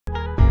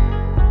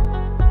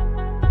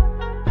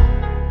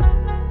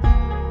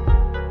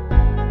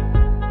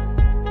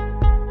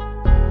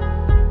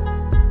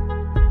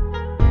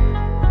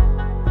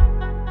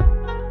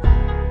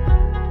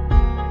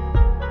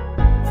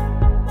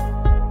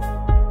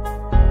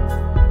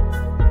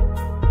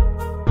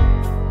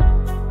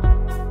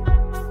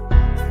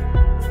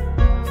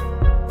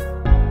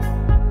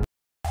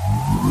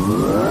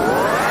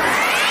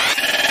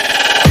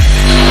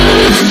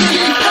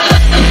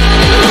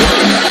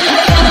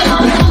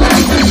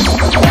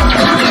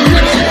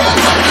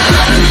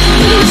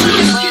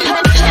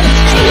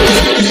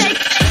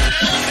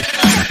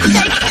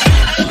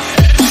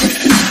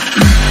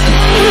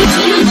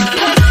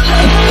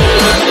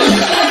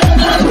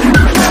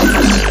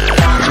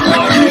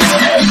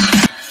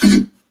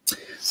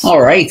All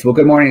right. Well,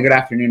 good morning, good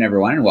afternoon,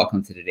 everyone, and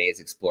welcome to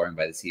today's Exploring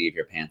by the Seat of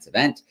Your Pants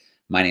event.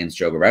 My name is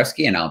Joe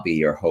Borowski, and I'll be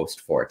your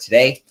host for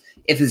today.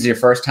 If this is your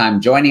first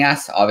time joining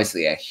us,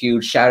 obviously a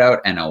huge shout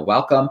out and a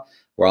welcome.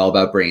 We're all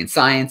about bringing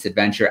science,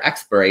 adventure,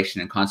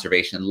 exploration, and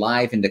conservation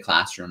live into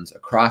classrooms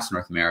across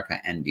North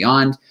America and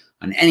beyond.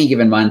 On any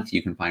given month,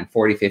 you can find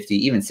 40, 50,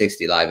 even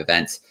 60 live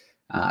events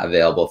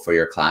available for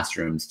your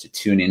classrooms to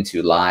tune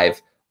into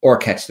live or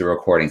catch the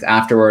recordings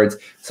afterwards.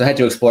 So head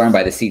to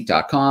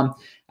exploringbytheseat.com.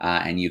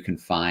 And you can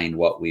find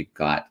what we've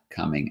got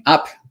coming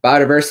up.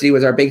 Biodiversity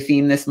was our big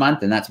theme this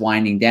month, and that's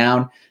winding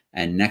down.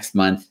 And next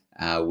month,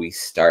 we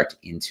start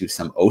into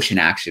some ocean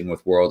action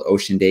with World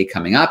Ocean Day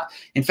coming up.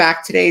 In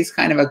fact, today's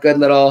kind of a good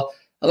little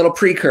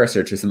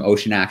precursor to some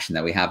ocean action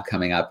that we have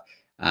coming up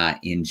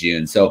in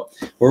June. So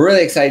we're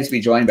really excited to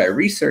be joined by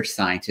research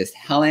scientist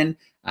Helen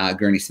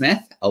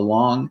Gurney-Smith,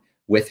 along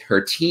with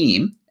her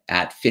team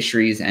at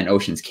Fisheries and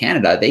Oceans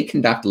Canada. They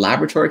conduct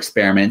laboratory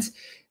experiments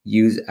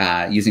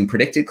using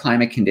predicted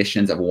climate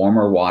conditions of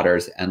warmer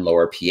waters and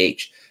lower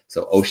pH,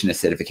 so ocean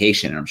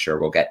acidification. And I'm sure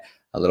we'll get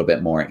a little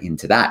bit more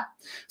into that.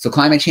 So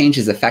climate change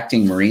is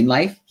affecting marine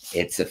life.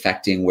 It's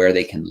affecting where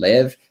they can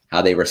live,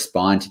 how they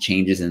respond to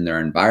changes in their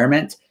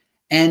environment.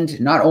 And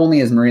not only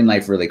is marine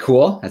life really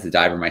cool, as a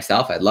diver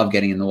myself, I love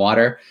getting in the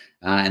water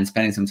and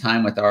spending some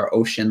time with our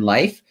ocean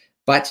life,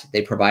 but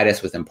they provide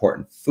us with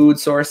important food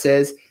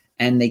sources,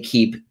 and they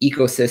keep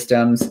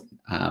ecosystems,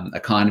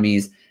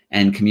 economies,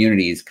 and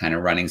communities kind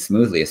of running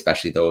smoothly,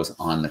 especially those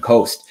on the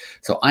coast.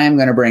 So I am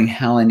going to bring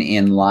Helen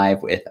in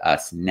live with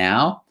us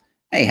now.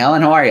 Hey,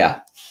 Helen, how are you?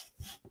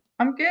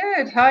 I'm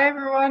good. Hi,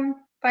 everyone.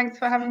 Thanks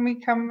for having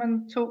me come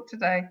and talk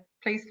today.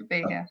 Pleased to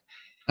be here.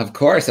 Of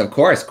course, of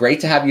course. Great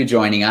to have you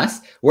joining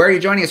us. Where are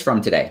you joining us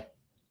from today?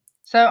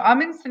 So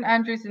I'm in St.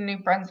 Andrews in New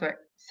Brunswick,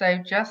 so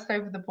just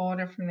over the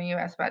border from the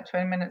US, about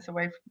 20 minutes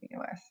away from the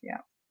US, yeah.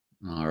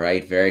 All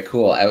right, very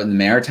cool. Out in the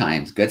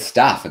Maritimes, good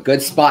stuff. A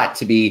good spot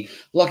to be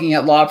looking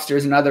at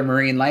lobsters and other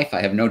marine life,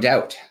 I have no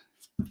doubt.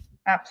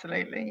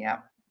 Absolutely, yeah.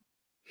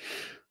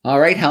 All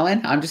right,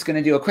 Helen, I'm just going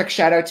to do a quick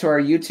shout out to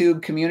our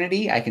YouTube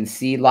community. I can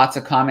see lots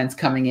of comments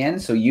coming in,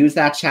 so use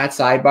that chat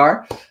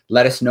sidebar.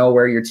 Let us know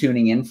where you're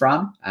tuning in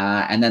from,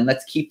 and then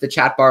let's keep the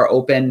chat bar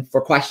open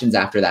for questions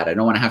after that. I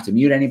don't want to have to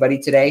mute anybody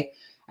today.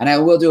 And I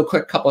will do a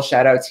quick couple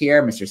shout outs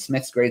here. Mr.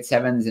 Smith's grade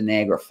 7s in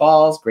Niagara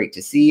Falls, great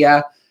to see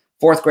you.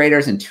 Fourth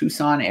graders in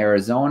Tucson,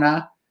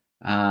 Arizona.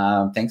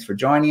 Thanks for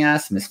joining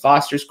us. Miss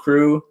Foster's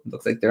crew,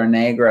 looks like they're in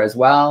Niagara as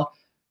well.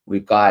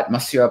 We've got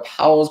Monsieur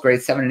Powell's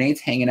grade 7 and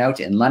 8s hanging out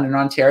in London,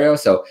 Ontario.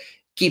 So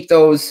keep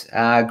those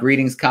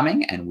greetings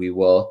coming, and we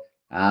will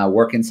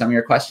work in some of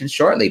your questions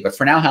shortly. But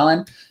for now,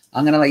 Helen,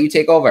 I'm going to let you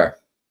take over.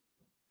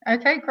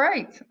 Okay,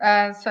 great.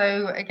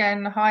 So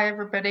again, hi,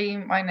 everybody.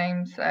 My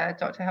name's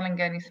Dr. Helen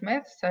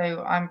Gurney-Smith.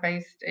 So I'm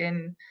based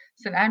in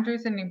St.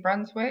 Andrews in New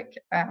Brunswick.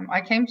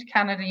 I came to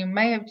Canada. You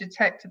may have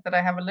detected that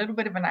I have a little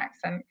bit of an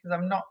accent because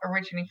I'm not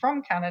originally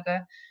from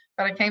Canada,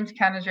 but I came to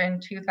Canada in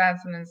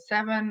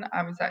 2007.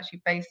 I was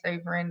actually based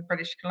over in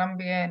British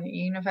Columbia in a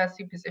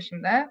university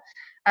position there.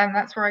 And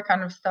that's where I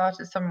kind of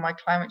started some of my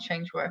climate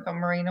change work on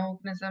marine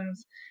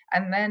organisms.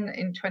 And then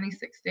in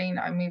 2016,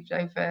 I moved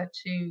over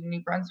to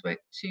New Brunswick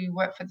to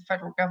work for the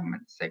federal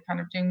government. So kind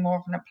of doing more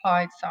of an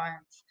applied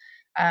science.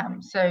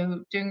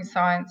 So doing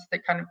science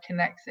that kind of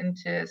connects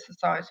into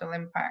societal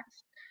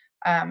impacts.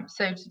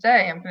 So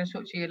today I'm going to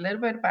talk to you a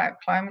little bit about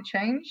climate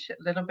change,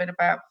 a little bit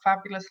about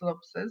fabulous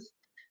lobsters,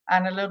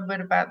 and a little bit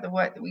about the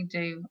work that we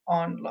do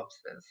on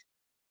lobsters.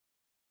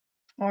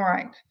 All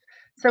right.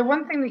 So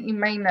one thing that you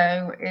may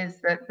know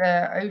is that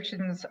the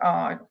oceans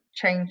are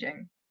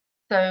changing.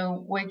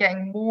 So we're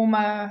getting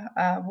warmer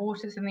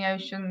waters in the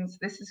oceans.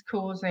 This is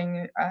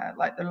causing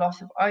like the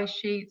loss of ice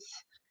sheets,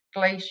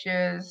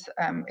 glaciers.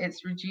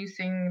 It's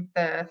reducing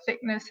the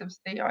thickness of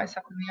the ice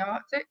up in the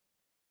Arctic.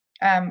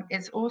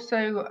 It's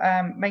also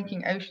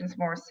making oceans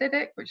more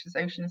acidic, which is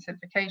ocean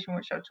acidification,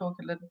 which I'll talk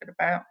a little bit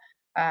about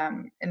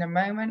in a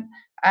moment.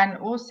 And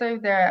also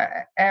there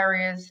are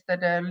areas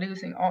that are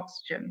losing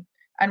oxygen.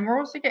 And we're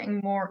also getting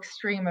more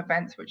extreme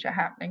events which are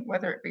happening,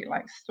 whether it be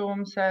like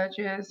storm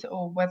surges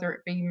or whether it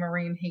be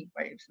marine heat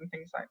waves and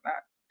things like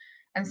that.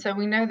 And so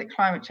we know that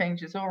climate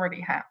change is already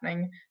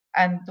happening.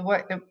 And the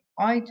work that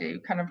I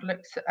do kind of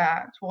looks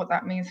at what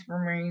that means for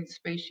marine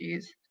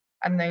species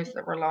and those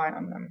that rely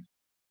on them.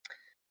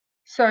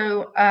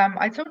 So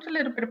I talked a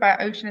little bit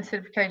about ocean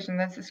acidification.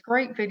 There's this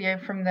great video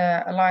from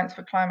the Alliance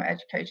for Climate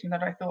Education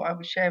that I thought I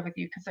would share with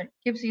you because it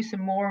gives you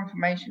some more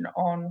information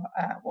on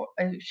what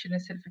ocean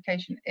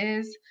acidification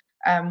is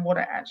and what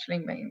it actually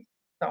means.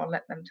 So I'll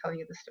let them tell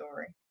you the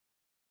story.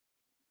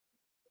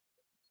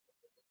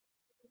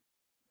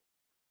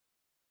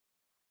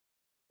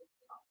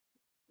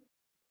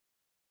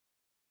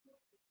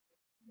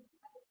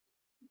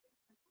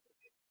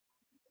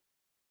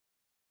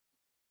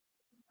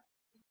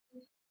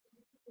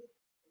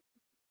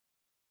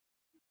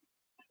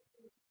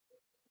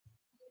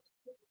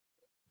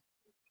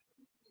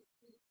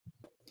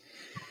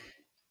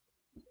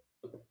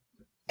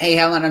 Hey,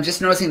 Helen, I'm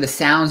just noticing the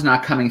sound's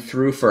not coming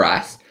through for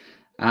us.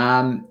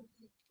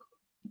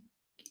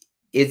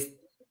 is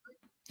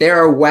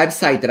there a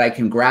website that I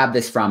can grab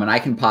this from and I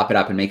can pop it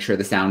up and make sure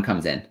the sound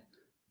comes in?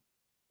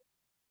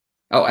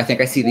 Oh, I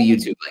think I see the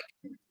YouTube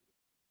link.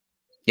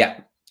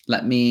 Yeah.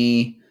 Let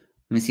me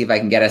see if I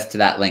can get us to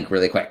that link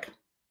really quick.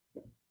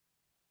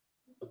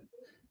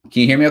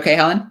 Can you hear me okay,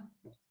 Helen?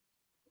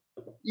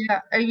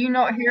 Yeah. Are you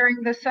not hearing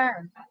the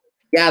sound?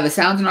 Yeah, the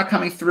sound's not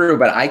coming through,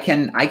 but I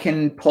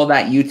can pull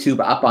that YouTube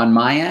up on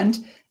my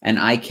end, and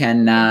I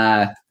can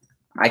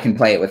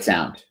play it with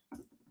sound.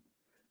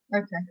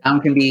 Okay.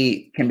 Sound can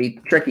be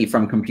tricky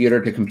from computer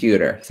to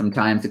computer.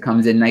 Sometimes it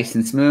comes in nice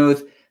and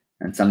smooth,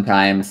 and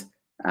sometimes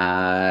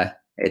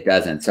it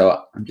doesn't.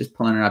 So I'm just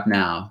pulling it up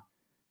now.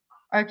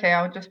 Okay,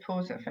 I'll just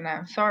pause it for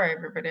now. Sorry,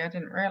 everybody, I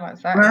didn't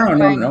realize that.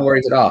 No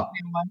worries at all.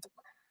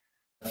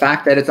 The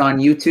fact that it's on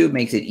YouTube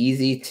makes it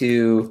easy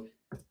to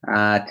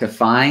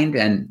find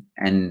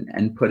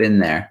and put in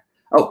there.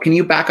 Oh, can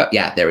you back up?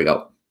 Yeah, there we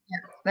go. Yeah,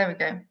 there we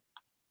go.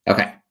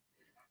 Okay.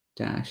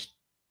 Dash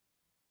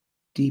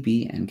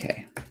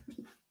DBNK.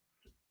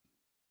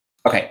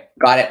 Okay,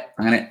 got it.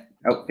 I'm gonna.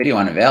 Oh, video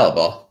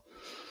unavailable.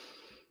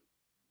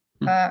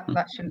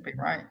 That shouldn't be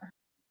right.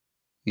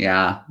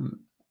 Yeah.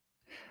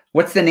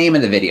 What's the name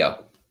of the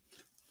video?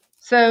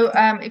 So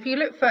if you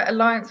look for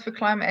Alliance for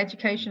Climate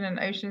Education and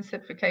Ocean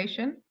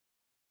Acidification,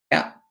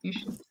 yeah, you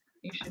should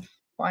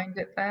find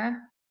it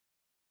there.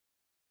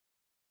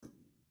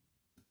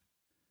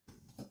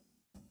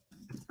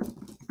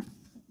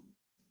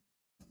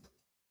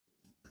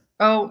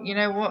 Oh, you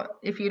know what?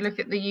 If you look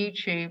at the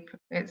YouTube,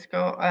 it's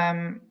got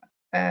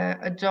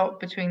a dot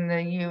between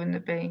the U and the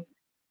B.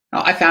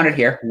 Oh, I found it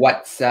here.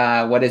 What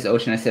is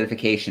ocean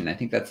acidification? I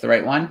think that's the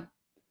right one.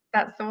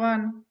 That's the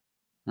one.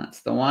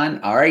 That's the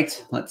one. All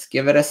right, let's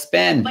give it a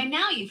spin. By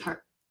now you've heard.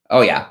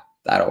 Oh yeah,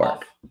 that'll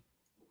work.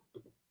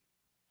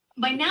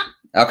 By now.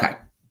 Okay.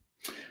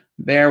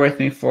 Bear with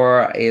me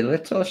for a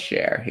little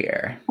share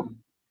here.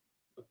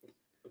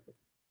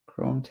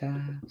 Chrome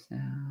tabs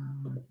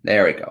down.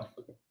 There we go.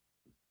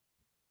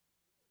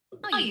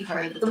 Now you've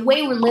heard that the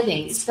way we're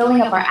living is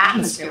filling up our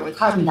atmosphere with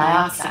carbon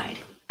dioxide.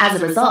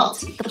 As a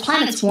result, the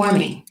planet's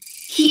warming.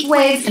 Heat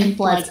waves and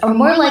floods are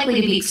more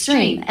likely to be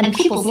extreme, and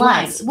people's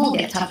lives will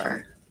get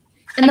tougher.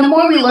 And the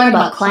more we learn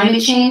about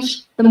climate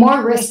change, the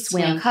more risks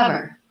we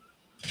uncover.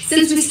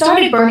 Since we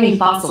started burning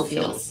fossil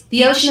fuels,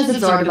 the ocean has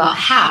absorbed about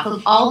half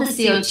of all the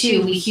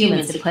CO2 we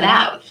humans have put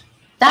out.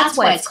 That's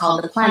why it's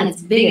called the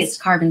planet's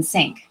biggest carbon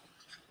sink.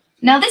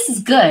 Now this is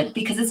good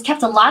because it's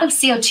kept a lot of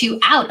CO2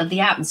 out of the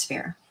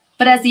atmosphere.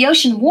 But as the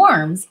ocean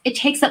warms, it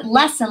takes up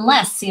less and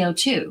less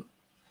CO2.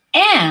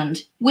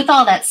 And with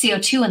all that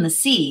CO2 in the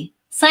sea,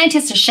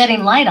 scientists are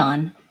shedding light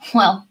on,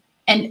 well,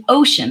 an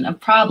ocean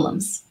of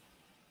problems.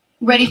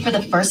 Ready for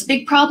the first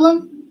big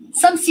problem?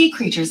 Some sea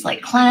creatures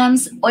like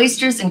clams,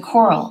 oysters, and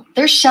coral,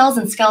 their shells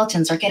and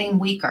skeletons are getting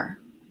weaker.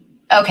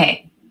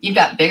 Okay, you've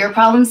got bigger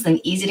problems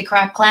than easy to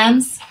crack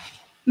clams?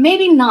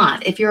 Maybe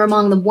not if you're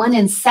among the 1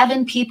 in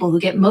 7 people who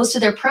get most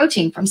of their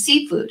protein from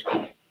seafood.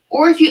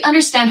 Or if you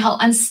understand how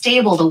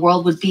unstable the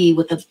world would be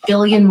with 1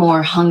 billion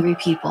more hungry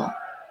people.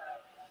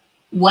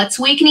 What's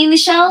weakening the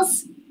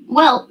shells?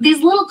 Well,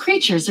 these little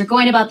creatures are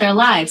going about their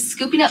lives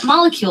scooping up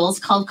molecules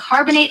called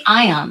carbonate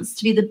ions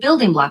to be the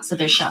building blocks of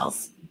their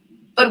shells.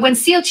 But when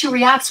CO2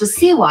 reacts with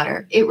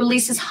seawater, it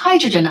releases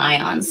hydrogen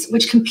ions,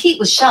 which compete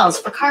with shells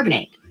for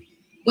carbonate.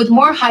 With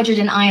more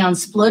hydrogen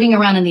ions floating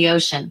around in the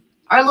ocean,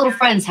 our little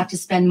friends have to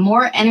spend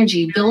more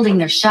energy building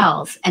their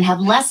shells and have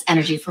less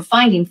energy for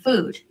finding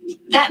food.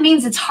 That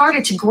means it's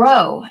harder to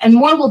grow, and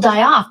more will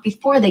die off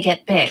before they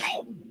get big.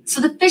 So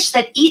the fish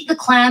that eat the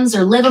clams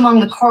or live among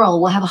the coral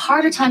will have a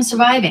harder time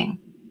surviving,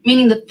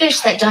 meaning the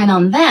fish that dine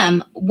on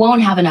them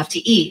won't have enough to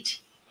eat,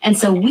 and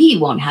so we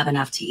won't have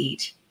enough to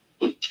eat.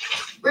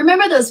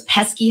 Remember those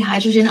pesky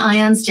hydrogen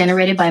ions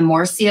generated by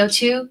more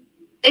CO2?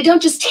 They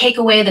don't just take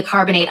away the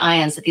carbonate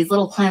ions that these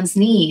little clams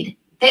need.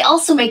 They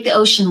also make the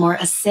ocean more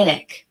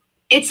acidic.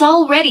 It's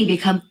already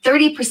become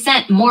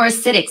 30% more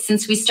acidic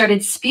since we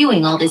started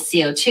spewing all this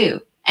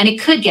CO2, and it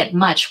could get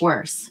much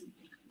worse.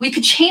 We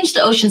could change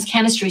the ocean's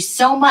chemistry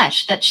so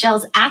much that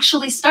shells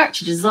actually start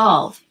to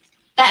dissolve.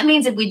 That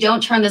means if we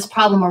don't turn this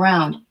problem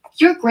around,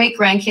 your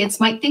great-grandkids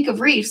might think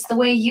of reefs the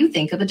way you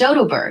think of a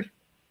dodo bird.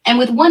 And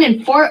with 1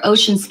 in 4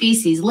 ocean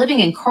species living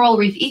in coral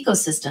reef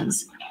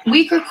ecosystems,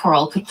 weaker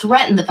coral could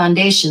threaten the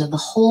foundation of the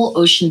whole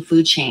ocean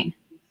food chain.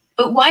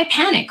 But why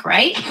panic,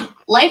 right?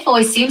 Life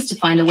always seems to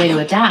find a way to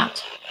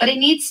adapt, but it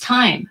needs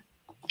time.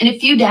 In a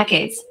few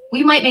decades,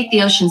 we might make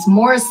the oceans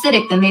more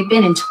acidic than they've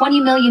been in 20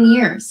 million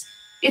years.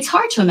 It's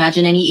hard to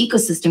imagine any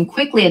ecosystem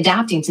quickly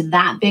adapting to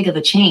that big of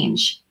a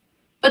change.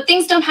 But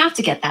things don't have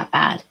to get that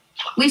bad.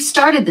 We've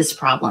started this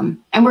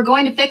problem, and we're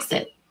going to fix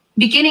it,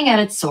 beginning at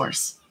its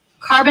source,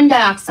 carbon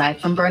dioxide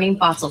from burning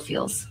fossil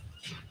fuels.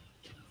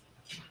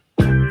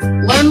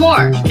 Learn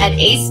more at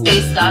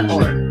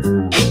acespace.org.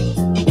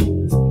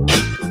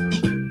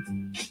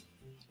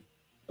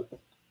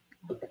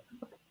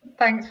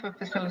 Thanks for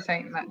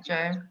facilitating that,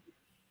 Joe.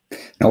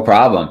 No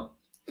problem.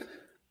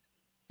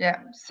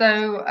 Yeah,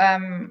 so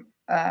am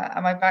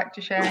I back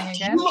to sharing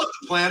again?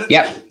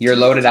 Yep, you're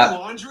loaded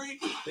up.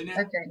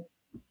 Okay,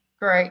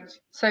 great.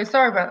 So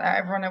sorry about that,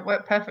 everyone. It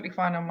worked perfectly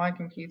fine on my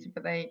computer,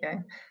 but there you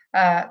go.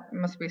 It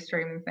must be a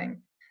streaming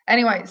thing.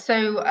 Anyway,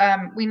 so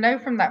we know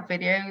from that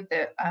video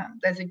that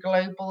there's a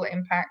global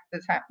impact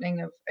that's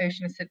happening of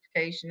ocean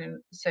acidification, and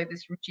so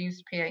this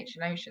reduced pH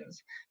in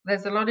oceans.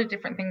 There's a lot of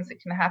different things that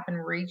can happen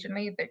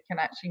regionally that can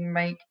actually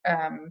make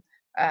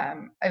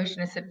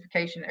ocean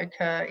acidification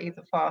occur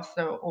either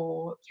faster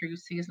or through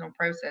seasonal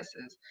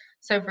processes.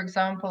 So, for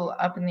example,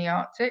 up in the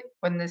Arctic,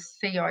 when the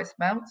sea ice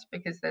melts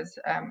because there's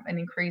an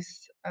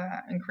increased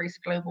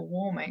global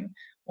warming,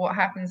 what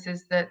happens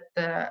is that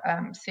the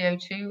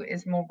CO2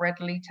 is more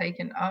readily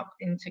taken up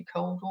into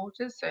cold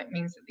waters. So it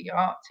means that the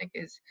Arctic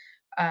is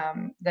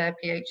their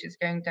pH is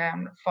going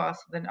down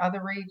faster than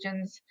other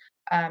regions.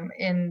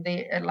 In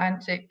the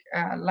Atlantic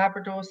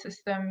Labrador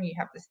system, you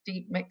have this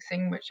deep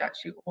mixing, which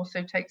actually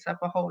also takes up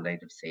a whole load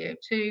of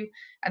CO2.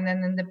 And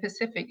then in the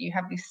Pacific, you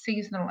have these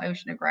seasonal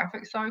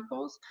oceanographic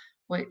cycles,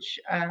 which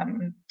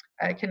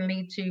can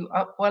lead to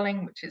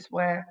upwelling, which is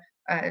where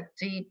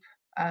deep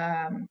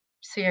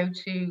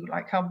CO2,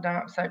 like carbon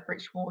dioxide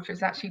rich water,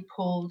 is actually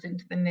pulled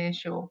into the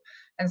nearshore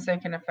and so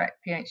can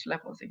affect pH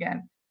levels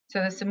again. So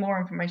there's some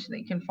more information that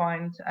you can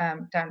find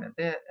down at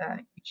the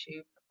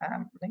YouTube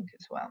link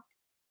as well.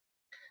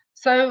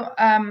 So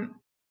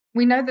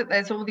we know that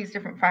there's all these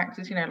different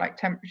factors, you know, like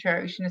temperature,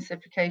 ocean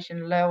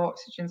acidification, low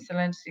oxygen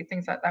salinity,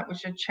 things like that,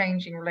 which are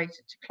changing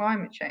related to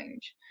climate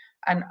change.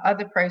 And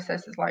other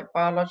processes like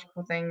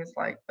biological things,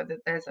 like whether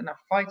there's enough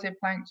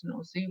phytoplankton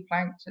or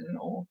zooplankton,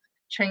 or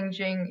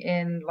changing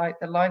in like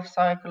the life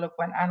cycle of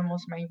when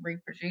animals may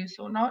reproduce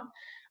or not.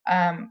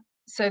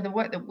 So the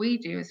work that we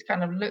do is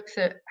kind of looks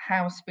at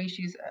how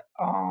species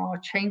are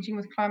changing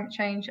with climate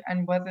change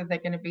and whether they're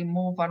going to be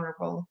more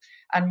vulnerable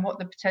and what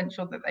the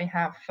potential that they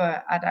have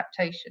for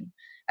adaptation.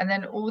 And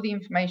then all the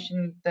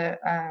information that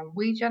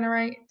we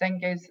generate then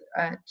goes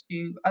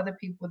to other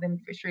people within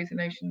fisheries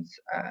and oceans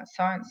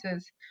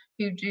sciences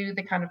who do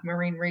the kind of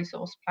marine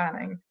resource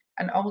planning.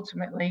 And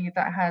ultimately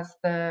that has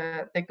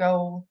the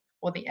goal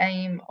or the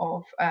aim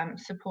of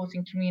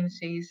supporting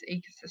communities,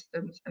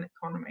 ecosystems and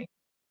economy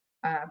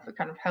for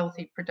kind of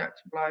healthy,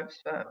 productive lives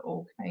for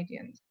all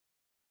Canadians.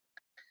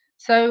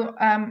 So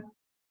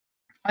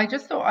I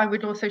just thought I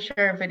would also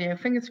share a video.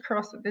 Fingers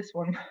crossed that this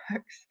one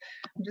works.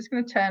 I'm just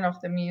going to turn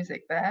off the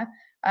music there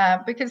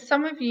because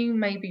some of you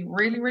may be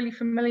really, really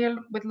familiar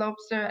with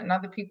lobster and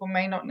other people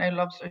may not know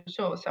lobster at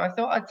all. So I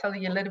thought I'd tell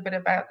you a little bit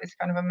about this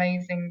kind of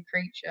amazing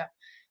creature.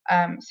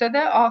 So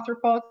they're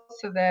arthropods,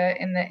 so they're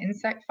in the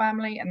insect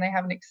family, and they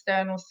have an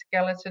external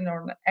skeleton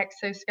or an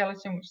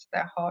exoskeleton, which is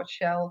their hard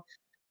shell.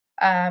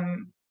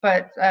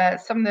 But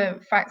some of the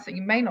facts that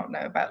you may not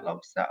know about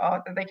lobster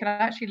are that they can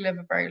actually live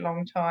a very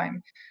long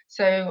time.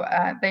 So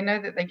they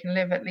know that they can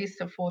live at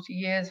least 40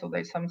 years,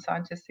 although some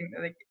scientists think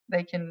that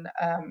they can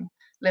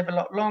live a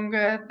lot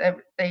longer.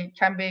 They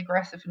can be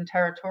aggressive and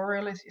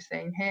territorial, as you're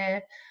seeing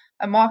here.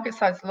 A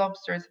market-sized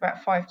lobster is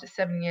about 5 to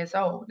 7 years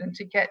old, and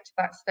to get to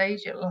that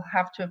stage, it will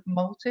have to have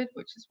molted,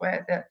 which is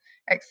where the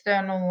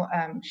external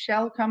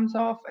shell comes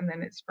off, and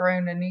then it's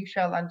grown a new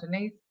shell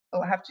underneath.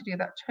 It'll have to do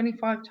that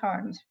 25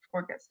 times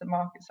before it gets to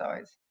market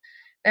size.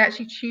 They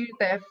actually chew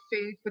their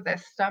food with their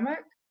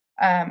stomach.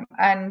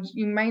 And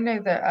you may know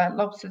that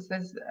lobsters,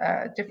 there's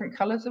different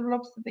colors of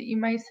lobster that you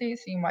may see.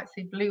 So you might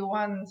see blue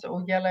ones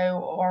or yellow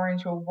or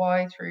orange or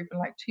white or even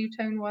like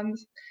two-tone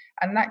ones.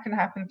 And that can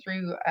happen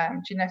through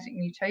genetic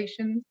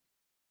mutations.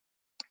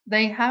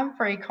 They have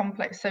very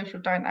complex social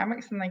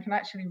dynamics and they can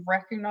actually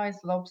recognize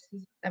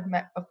lobsters they've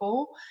met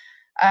before.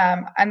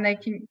 And they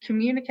can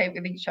communicate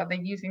with each other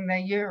using their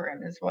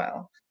urine as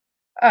well.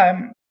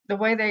 The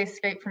way they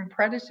escape from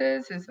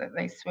predators is that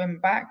they swim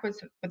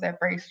backwards with their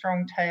very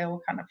strong tail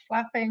kind of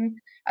flapping,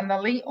 and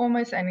they'll eat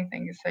almost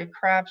anything, so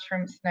crabs,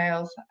 shrimp,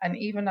 snails, and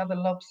even other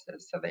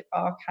lobsters, so they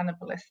are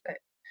cannibalistic.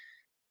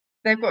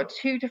 They've got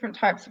two different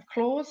types of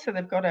claws, so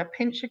they've got a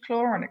pincher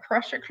claw and a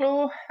crusher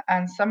claw,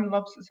 and some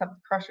lobsters have the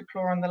crusher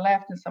claw on the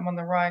left and some on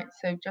the right.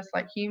 So just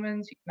like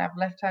humans, you can have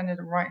left-handed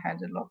and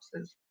right-handed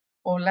lobsters,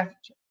 or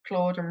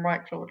left-clawed and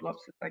right-clawed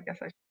lobsters, I guess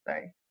I should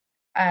say.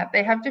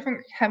 They have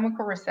different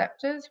chemical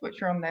receptors,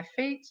 which are on their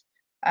feet.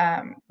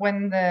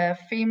 When the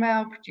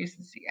female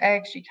produces the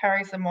eggs, she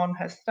carries them on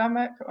her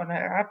stomach, on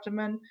her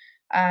abdomen,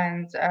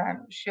 and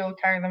she'll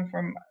carry them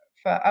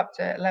for up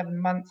to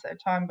 11 months at a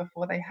time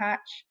before they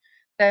hatch.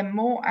 They're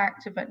more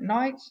active at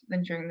night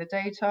than during the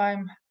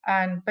daytime,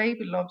 and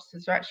baby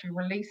lobsters are actually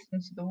released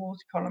into the water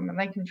column, and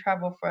they can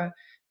travel for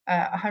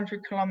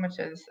 100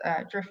 kilometers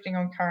drifting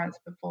on currents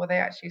before they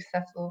actually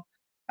settle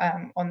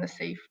on the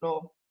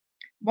seafloor.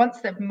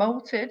 Once they've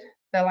molted,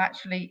 they'll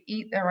actually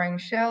eat their own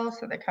shells,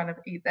 so they kind of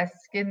eat their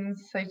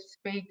skins, so to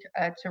speak,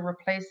 to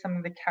replace some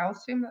of the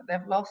calcium that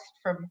they've lost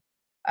from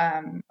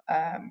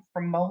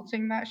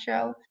molting that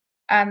shell.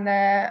 And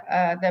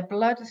their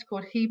blood is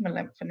called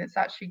hemolymph, and it's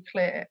actually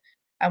clear.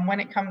 And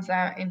when it comes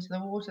out into the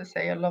water,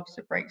 say a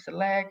lobster breaks a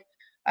leg,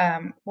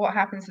 what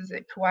happens is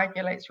it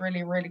coagulates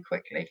really, really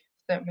quickly.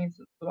 So it means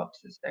that the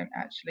lobsters don't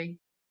actually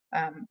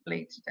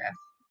bleed to death.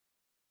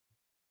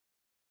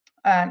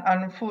 And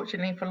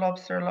unfortunately for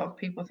lobster, a lot of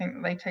people think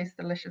that they taste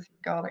delicious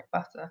with garlic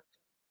butter.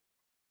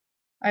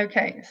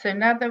 Okay, so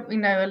now that we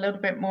know a little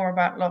bit more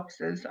about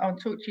lobsters, I'll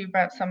talk to you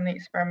about some of the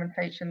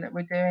experimentation that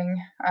we're doing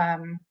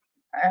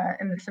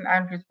in the St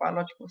Andrews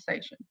Biological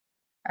Station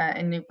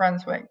in New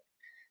Brunswick.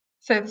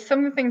 So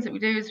some of the things that we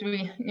do is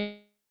we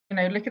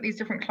look at these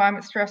different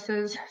climate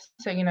stresses.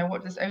 So,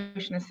 what does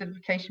ocean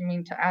acidification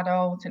mean to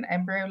adult and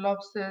embryo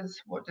lobsters?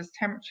 What does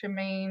temperature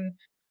mean?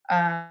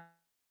 How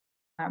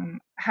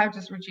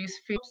does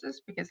reduced feed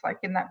losses? Because like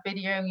in that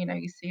video,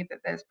 you see that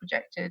there's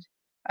projected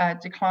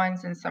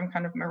declines in some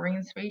kind of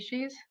marine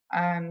species.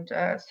 And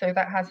so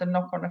that has a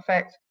knock-on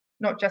effect,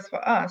 not just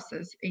for us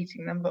as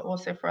eating them, but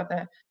also for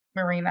other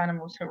marine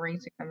animals who are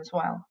eating them as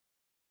well.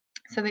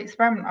 So the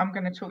experiment I'm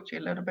going to talk to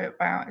you a little bit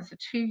about is a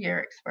 2-year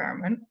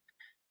experiment.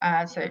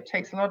 So it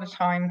takes a lot of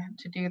time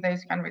to do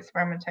those kind of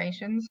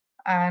experimentations.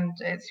 And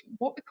it's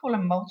what we call a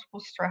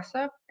multiple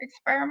stressor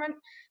experiment.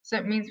 So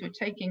it means we're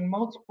taking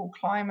multiple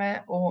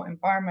climate or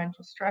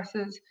environmental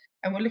stresses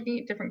and we're looking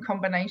at different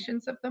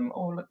combinations of them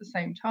all at the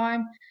same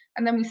time.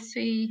 And then we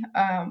see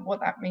what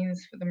that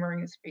means for the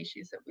marine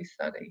species that we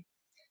study.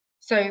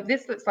 So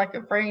this looks like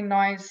a very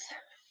nice,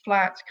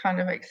 flat kind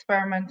of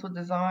experimental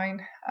design,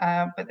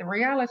 but the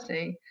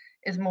reality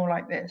is more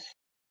like this,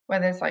 where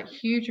there's like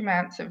huge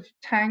amounts of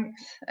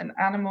tanks and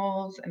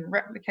animals and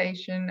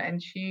replication and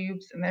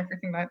tubes and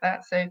everything like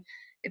that. So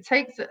it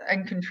takes,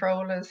 and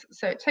controllers,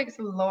 so it takes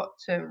a lot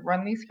to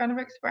run these kind of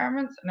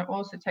experiments, and it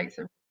also takes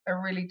a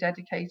really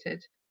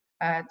dedicated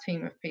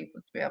team of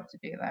people to be able to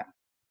do that.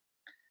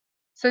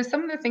 So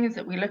some of the things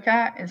that we look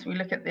at is we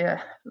look at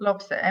the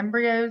lobster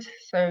embryos.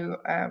 So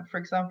for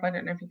example, I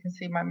don't know if you can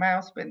see my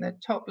mouse, but in the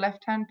top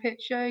left-hand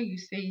picture, you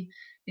see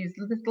these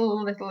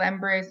little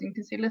embryos, and you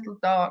can see little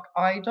dark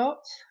eye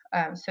dots.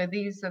 So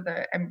these are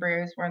the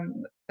embryos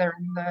when they're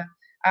in the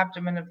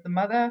abdomen of the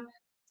mother.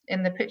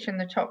 In the picture in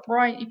the top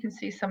right, you can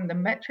see some of the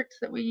metrics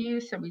that we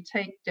use. So we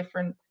take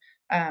different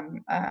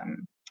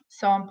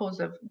samples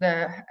of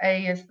the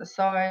A is the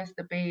size,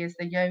 the B is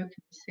the yolk, and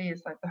the C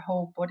is like the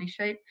whole body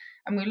shape.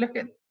 And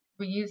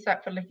we use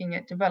that for looking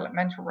at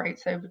developmental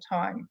rates over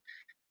time.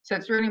 So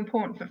it's really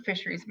important for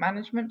fisheries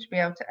management to be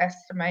able to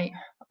estimate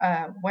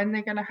when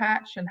they're going to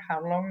hatch and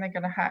how long they're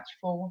going to hatch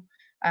for.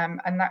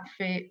 And that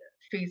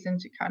feeds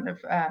into kind of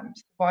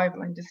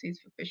survival indices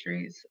for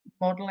fisheries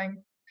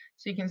modeling.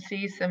 So you can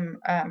see some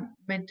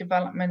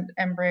mid-development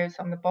embryos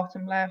on the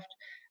bottom left.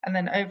 And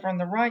then over on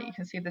the right, you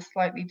can see the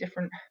slightly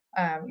different,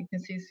 you can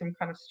see some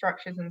kind of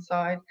structures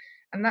inside.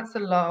 And that's the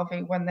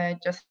larvae when they're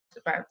just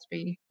about to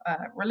be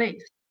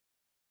released.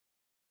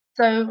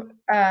 So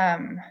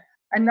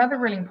another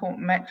really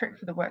important metric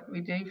for the work that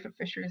we do for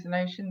fisheries and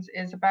oceans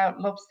is about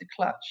lobster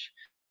clutch.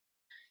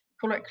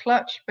 Call it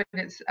clutch, but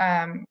it's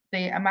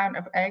the amount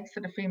of eggs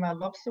that a female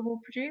lobster will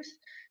produce.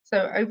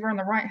 So over on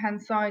the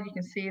right-hand side, you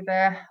can see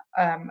there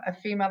a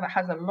female that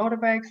has a lot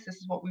of eggs. This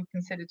is what we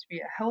consider to be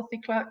a healthy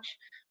clutch,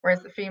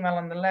 whereas the female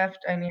on the left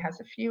only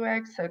has a few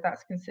eggs. So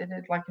that's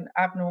considered like an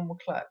abnormal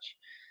clutch.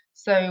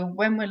 So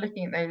when we're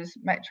looking at those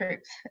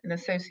metrics in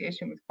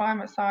association with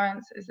climate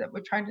science, is that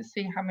we're trying to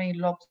see how many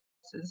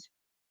lobsters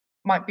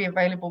might be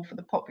available for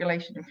the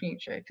population in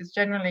future. Because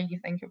generally you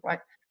think of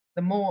like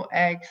the more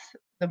eggs,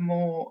 the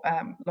more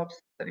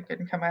lobsters that are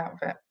going to come out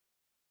of it.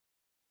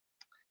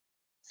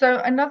 So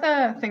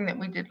another thing that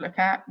we did look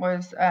at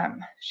was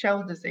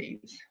shell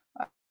disease.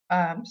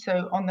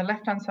 So on the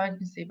left-hand side, you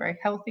can see a very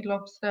healthy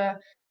lobster.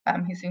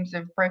 He seems to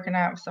have broken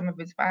out of some of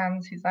his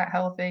bands. He's that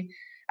healthy.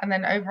 And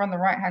then over on the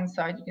right-hand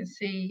side, you can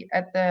see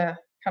at the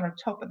kind of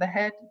top of the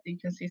head, you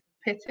can see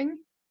some pitting.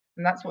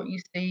 And that's what you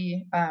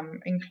see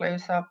in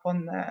close-up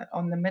on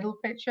the middle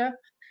picture.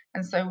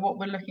 And so what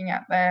we're looking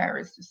at there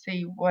is to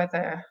see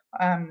whether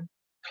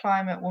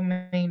climate will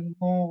mean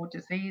more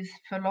disease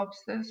for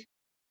lobsters,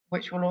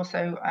 which will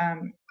also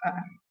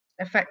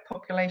affect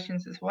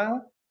populations as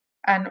well.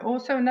 And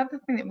also another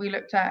thing that we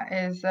looked at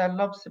is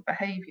lobster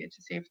behavior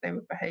to see if they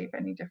would behave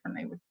any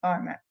differently with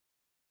climate.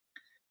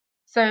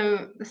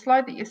 So the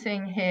slide that you're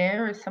seeing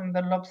here is some of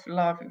the lobster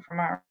larvae from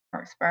our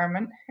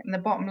experiment. In the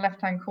bottom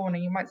left-hand corner,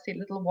 you might see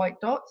little white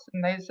dots,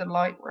 and those are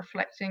light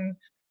reflecting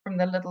from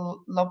the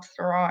little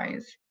lobster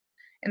eyes.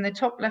 In the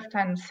top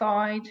left-hand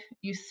side,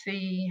 you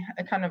see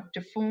a kind of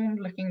deformed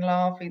looking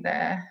larvae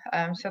there.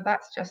 So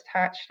that's just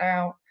hatched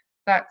out.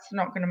 That's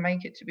not going to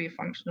make it to be a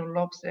functional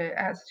lobster. It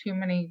has too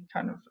many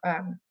kind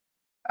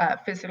of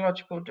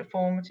physiological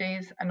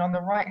deformities. And on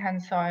the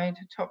right-hand side,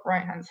 top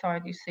right-hand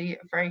side, you see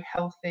a very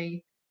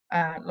healthy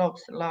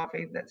lobster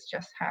larvae that's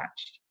just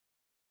hatched.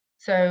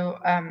 So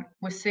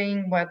we're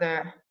seeing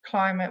whether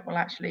climate will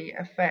actually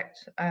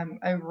affect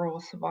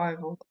overall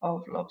survival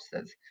of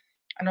lobsters.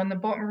 And on the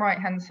bottom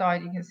right-hand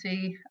side, you can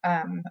see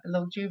a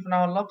little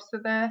juvenile lobster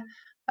there.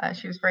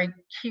 She was very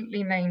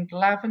cutely named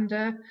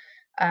Lavender,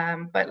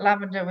 but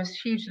Lavender was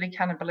hugely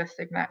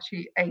cannibalistic and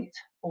actually ate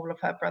all of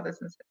her brothers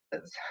and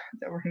sisters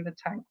that were in the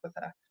tank with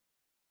her.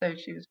 So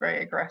she was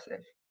very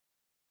aggressive.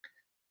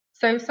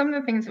 So some of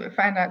the things that we've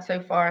found out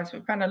so far is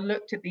we've kind of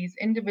looked at these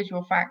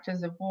individual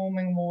factors of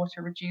warming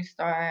water, reduced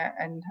diet,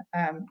 and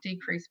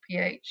decreased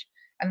pH.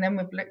 And then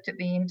we've looked at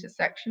the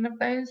intersection of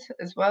those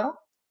as well.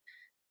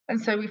 And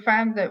so we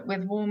found that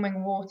with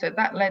warming water,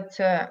 that led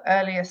to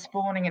earlier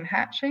spawning and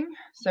hatching.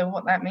 So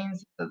what that means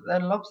is that the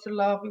lobster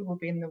larvae will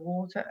be in the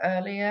water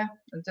earlier.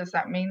 And does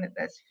that mean that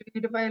there's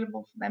food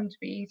available for them to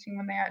be eating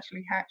when they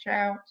actually hatch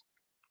out?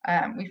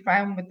 We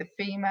found with the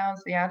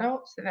females, the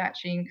adults, it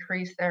actually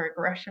increased their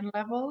aggression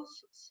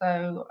levels.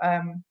 So,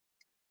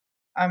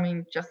 I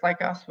mean, just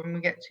like us, when we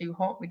get too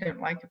hot, we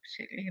don't like it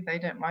particularly. They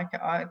don't like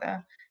it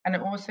either. And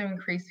it also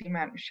increased the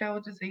amount of shell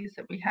disease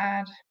that we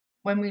had.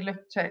 When we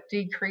looked at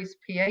decreased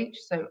pH,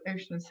 so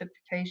ocean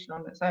acidification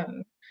on its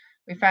own,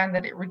 we found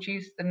that it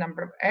reduced the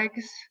number of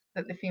eggs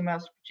that the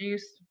females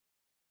produced.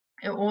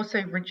 It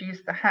also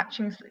reduced the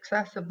hatching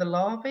success of the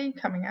larvae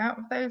coming out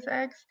of those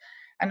eggs,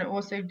 and it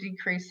also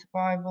decreased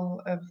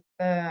survival of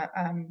the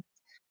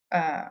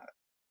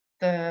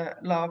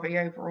larvae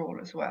overall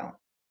as well.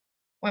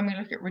 When we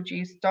look at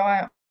reduced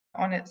diet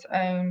on its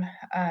own,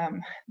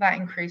 that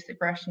increased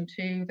aggression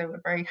too. They were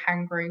very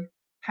hangry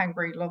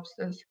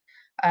lobsters.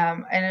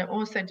 And it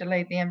also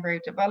delayed the embryo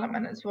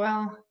development as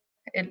well.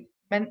 It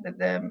meant that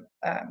the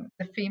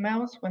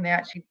females, when they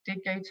actually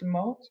did go to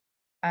molt,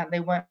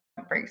 they weren't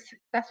very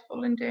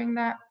successful in doing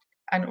that.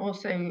 And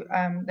also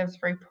there was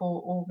very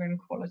poor organ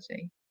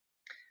quality.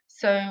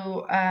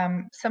 So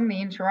some of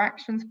the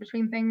interactions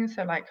between things,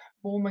 so like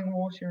warming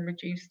water and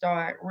reduced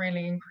diet,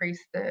 really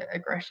increased the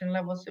aggression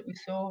levels that we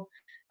saw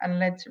and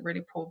led to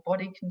really poor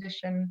body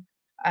condition.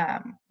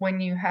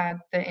 When you had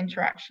the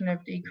interaction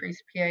of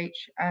decreased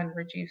pH and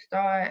reduced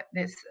diet,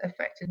 this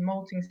affected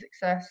molting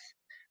success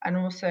and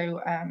also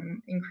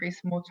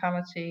increased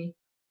mortality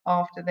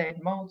after they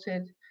had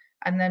molted.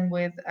 And then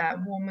with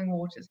warming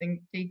waters and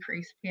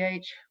decreased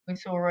pH, we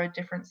saw a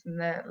difference in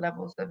the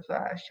levels of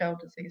shell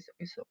disease that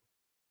we saw.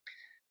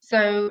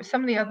 So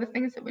some of the other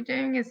things that we're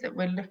doing is that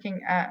we're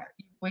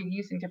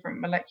using different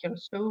molecular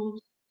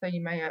tools. So you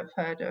may have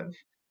heard of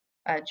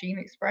gene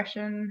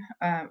expression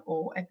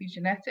or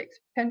epigenetics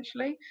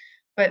potentially,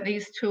 but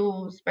these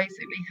tools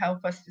basically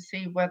help us to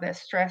see whether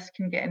stress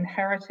can get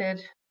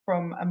inherited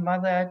from a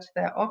mother to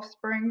their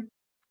offspring.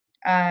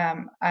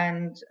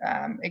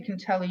 It can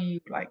tell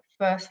you like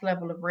first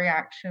level of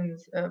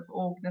reactions of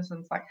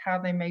organisms, like how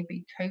they may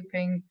be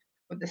coping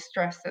with the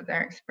stress that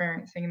they're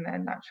experiencing in their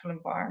natural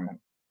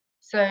environment.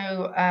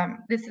 So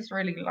this is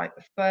really like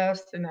the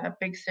first in a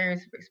big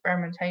series of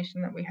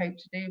experimentation that we hope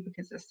to do,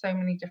 because there's so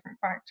many different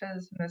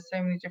factors and there's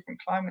so many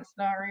different climate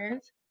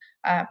scenarios.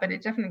 But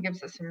it definitely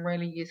gives us some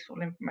really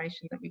useful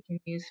information that we can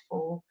use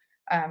for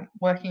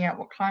working out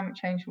what climate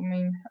change will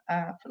mean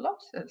for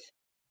lobsters.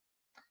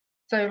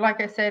 So like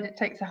I said, it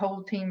takes a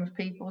whole team of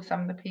people. Some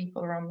of the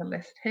people are on the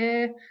list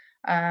here.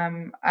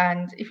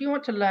 And if you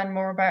want to learn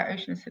more about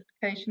ocean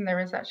acidification,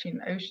 there is actually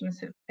an ocean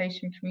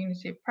acidification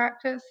community of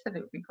practice that it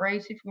would be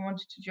great if you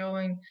wanted to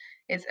join.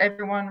 It's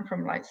everyone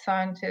from like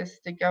scientists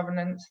to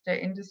governance to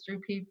industry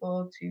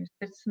people to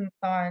citizen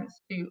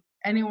science to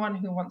anyone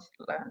who wants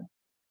to learn.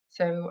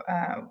 So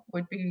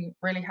we'd be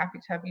really happy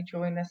to have you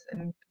join us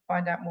and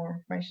find out more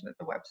information at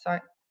the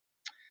website.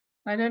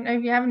 I don't know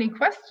if you have any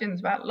questions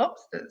about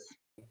lobsters.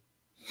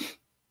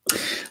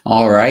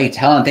 All right,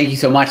 Helen, thank you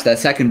so much. That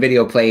second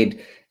video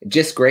played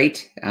just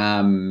great.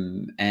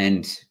 And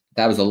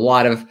that was a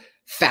lot of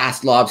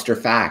fast lobster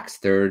facts.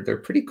 They're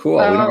pretty cool.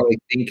 We don't really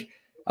think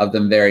of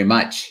them very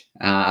much,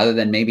 other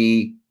than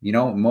maybe, you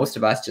know, most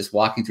of us just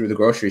walking through the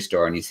grocery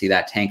store and you see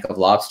that tank of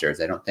lobsters.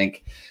 I don't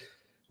think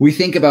we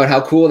think about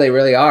how cool they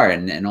really are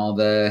and all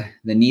the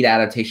neat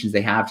adaptations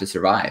they have to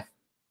survive.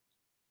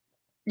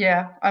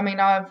 Yeah, I mean,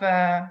 I've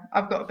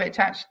got a bit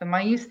attached to them.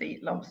 I used to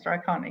eat lobster. I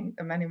can't eat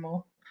them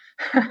anymore.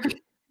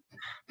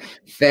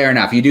 Fair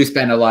enough. You do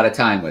spend a lot of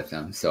time with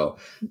them, so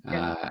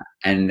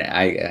and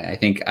I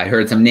think I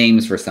heard some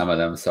names for some of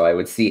them, so I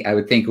would think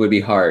it would be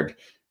hard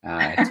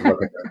to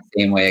look at them the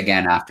same way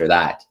again after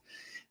that.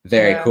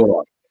 Very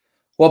cool.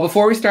 Well,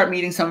 before we start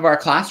meeting some of our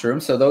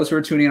classrooms, so those who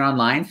are tuning in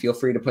online, feel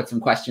free to put some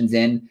questions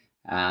in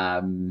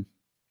via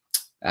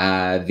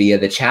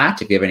the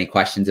chat if you have any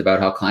questions about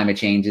how climate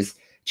change is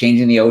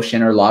changing the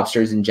ocean or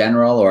lobsters in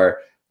general,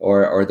 or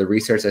the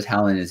research that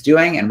Helen is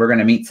doing. And we're going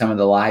to meet some of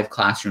the live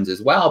classrooms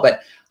as well.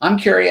 But I'm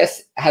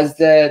curious, has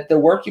the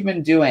work you've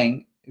been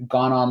doing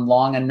gone on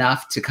long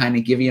enough to kind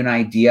of give you an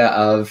idea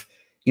of,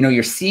 you know,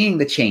 you're seeing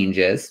the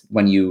changes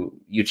when you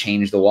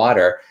change the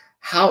water.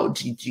 How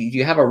do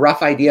you have a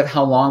rough idea of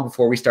how long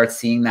before we start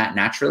seeing that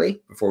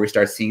naturally, before we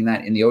start seeing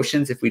that in the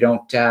oceans, if we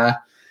don't start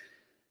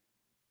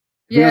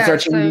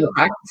changing the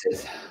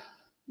practices?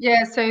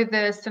 Yeah, so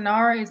the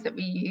scenarios that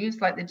we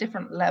use, like the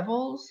different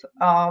levels,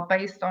 are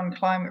based on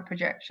climate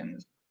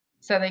projections.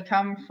 So they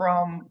come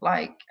from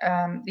like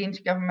the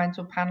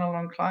Intergovernmental Panel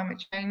on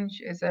Climate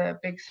Change is a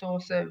big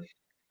source of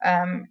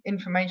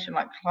information,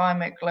 like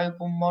climate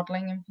global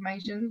modeling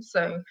information.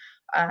 So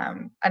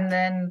and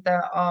then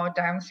there are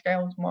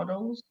downscaled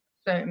models.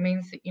 So it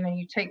means that, you know,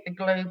 you take the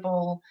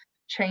global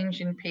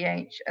change in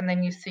pH, and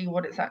then you see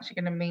what it's actually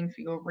going to mean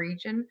for your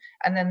region,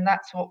 and then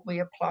that's what we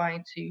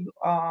apply to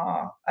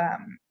our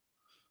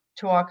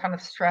kind of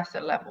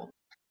stressor level.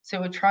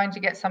 So we're trying to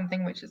get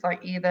something which is like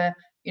either,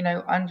 you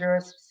know, under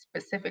a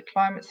specific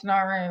climate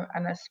scenario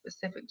and a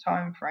specific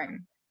time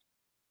frame.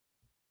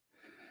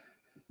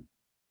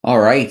 All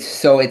right.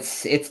 So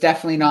it's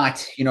definitely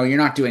not, you know, you're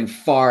not doing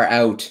far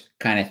out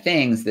kind of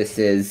things. This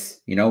is,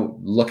 you know,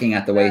 looking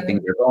at the way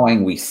things are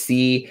going. We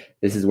see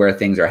this is where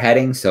things are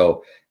heading.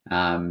 So,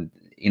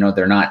 you know,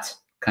 they're not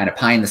kind of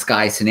pie in the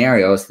sky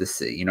scenarios. This,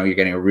 you know, you're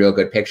getting a real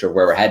good picture of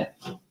where we're heading.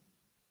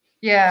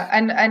 Yeah,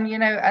 and you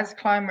know, as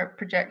climate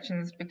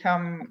projections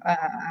become,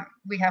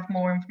 we have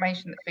more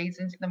information that feeds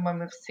into them when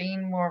we've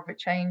seen more of a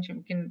change, and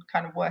we can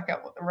kind of work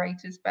out what the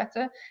rate is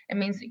better. It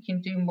means that you can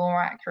do more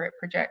accurate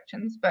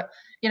projections. But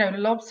you know,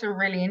 lobster are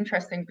really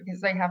interesting because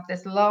they have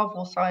this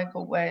larval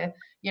cycle where,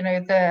 you know,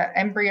 the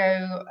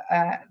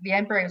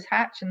embryos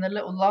hatch and the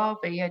little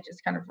larvae are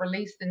just kind of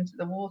released into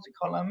the water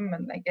column,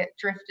 and they get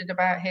drifted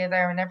about here,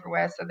 there, and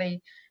everywhere. So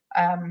they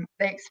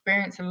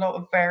experience a lot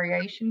of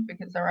variation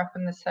because they're up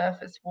in the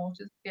surface waters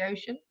of the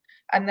ocean.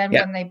 And then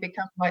when they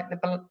become like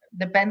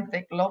the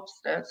benthic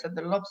lobster, so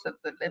the lobster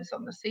that lives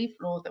on the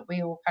seafloor that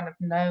we all kind of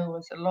know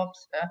as a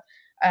lobster,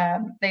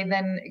 they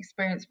then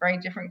experience very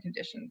different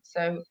conditions.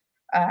 So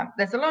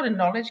there's a lot of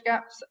knowledge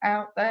gaps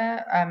out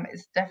there.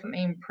 It's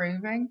definitely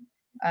improving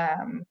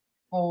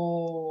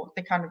for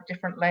the kind of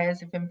different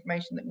layers of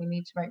information that we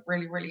need to make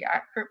really, really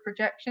accurate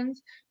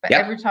projections. But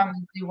every time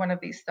we do one of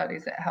these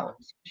studies, it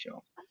helps for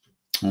sure.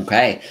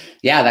 Okay.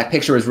 Yeah, that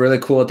picture was really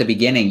cool at the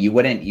beginning. You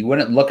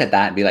wouldn't look at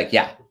that and be like,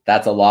 yeah,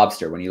 that's a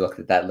lobster. When you looked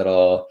at that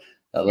little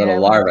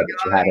larva that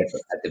you had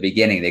at the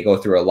beginning, they go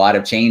through a lot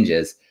of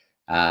changes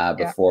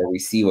before we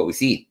see what we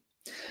see.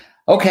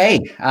 Okay.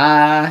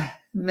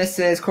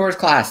 Mrs. Cora's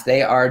class,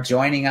 they are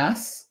joining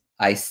us.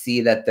 I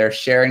see that they're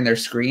sharing their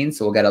screen,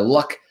 so we'll get a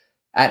look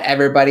at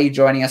everybody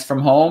joining us from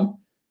home.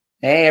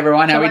 Hey,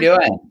 everyone. How are we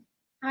doing?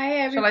 Hi,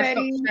 everybody.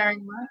 Shall I stop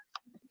sharing that?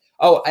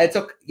 Oh, it's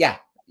okay.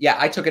 Yeah,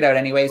 I took it out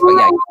anyways, but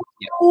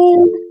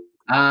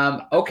yeah.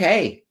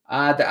 Okay.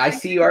 I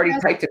see you already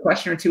typed a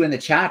question or two in the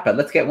chat, but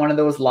let's get one of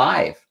those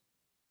live.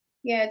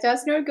 Yeah,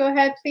 Jasnoor, go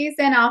ahead, please.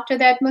 And after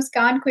that,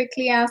 Muskan,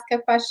 quickly ask a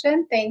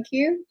question. Thank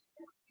you.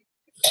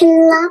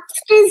 Can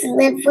lobsters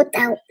live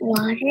without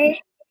water?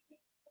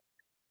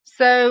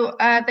 So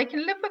they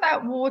can live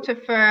without water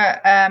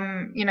for,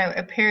 you know,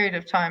 a period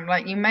of time.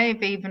 Like you may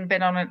have even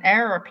been on an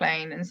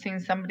aeroplane and seen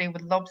somebody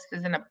with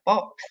lobsters in a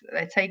box that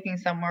they're taking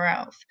somewhere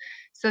else.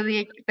 So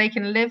they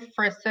can live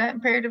for a certain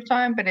period of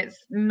time, but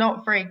it's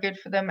not very good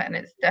for them, and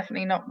it's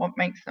definitely not what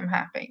makes them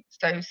happy.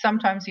 So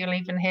sometimes you'll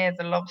even hear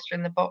the lobster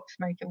in the box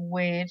make a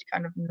weird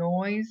kind of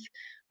noise,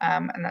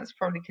 and that's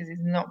probably because he's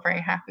not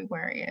very happy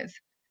where he is.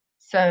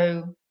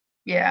 So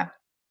yeah,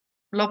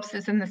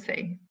 lobsters in the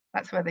sea,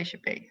 that's where they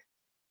should be.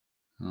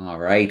 All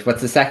right.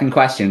 What's the second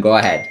question? Go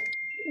ahead.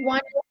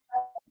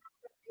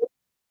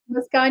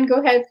 Muskan,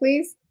 go ahead,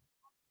 please.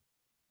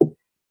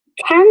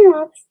 Can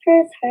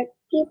lobsters hurt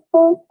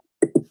people?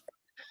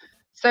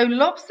 So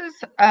lobsters,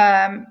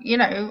 you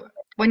know,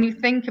 when you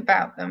think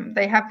about them,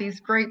 they have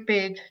these great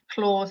big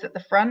claws at the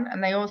front,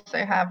 and they also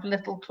have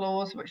little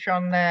claws which are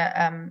on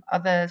their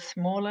other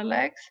smaller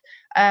legs.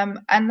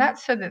 And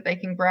that's so that they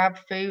can grab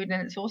food,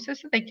 and it's also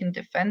so they can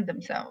defend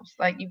themselves.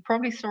 Like you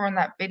probably saw in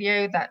that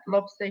video, that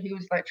lobster, he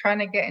was like trying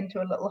to get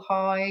into a little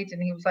hide,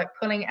 and he was like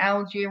pulling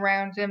algae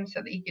around him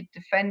so that he could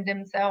defend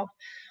himself.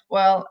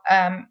 Well,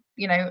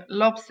 you know,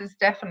 lobsters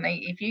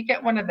definitely, if you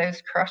get one of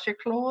those crusher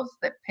claws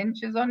that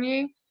pinches on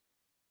you,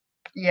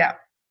 yeah,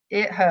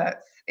 it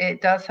hurts.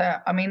 It does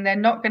hurt. I mean, they're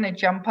not going to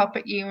jump up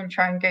at you and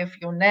try and go for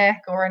your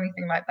neck or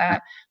anything like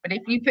that. But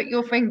if you put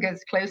your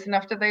fingers close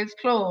enough to those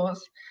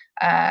claws,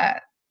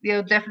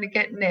 you'll definitely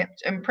get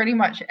nipped. And pretty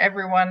much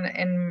everyone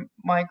in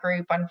my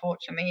group,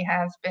 unfortunately,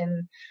 has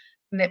been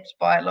nipped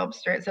by a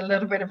lobster. It's a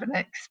little bit of an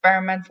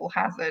experimental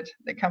hazard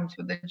that comes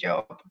with the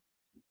job.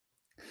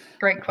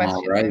 Great question.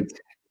 All right.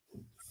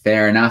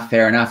 Fair enough.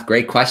 Fair enough.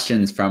 Great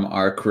questions from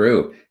our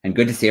crew, and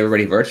good to see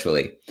everybody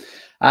virtually.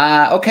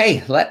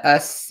 Okay, let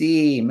us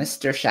see.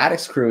 Mr.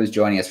 Shattuck's crew is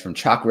joining us from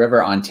Chalk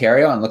River,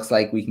 Ontario, and looks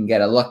like we can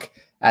get a look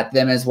at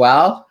them as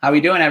well. How are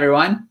we doing,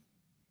 everyone?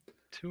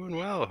 Doing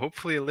well.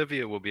 Hopefully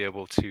Olivia will be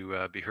able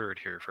to be heard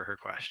here for her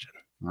question.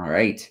 All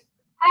right.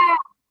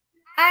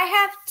 I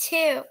have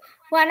two.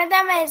 One of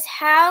them is,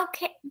 how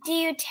do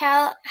you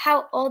tell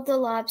how old the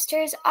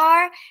lobsters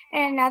are?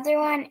 And another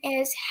one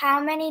is, how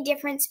many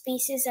different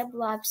species of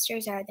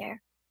lobsters are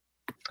there?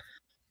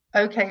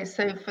 Okay,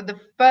 so for the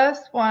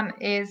first one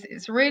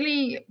it's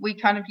really, we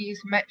kind of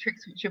use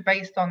metrics which are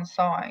based on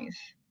size.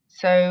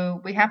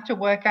 So we have to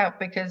work out,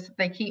 because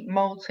they keep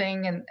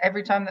molting, and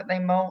every time that they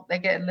molt, they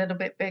get a little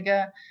bit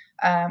bigger.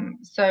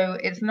 So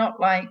it's not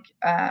like,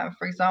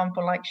 for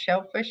example, like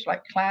shellfish,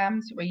 like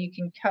clams, where you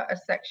can cut a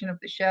section of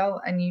the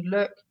shell and you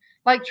look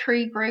like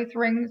tree growth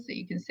rings, that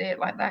you can see it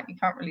like that. You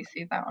can't really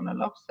see that on a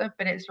lobster,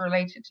 but it's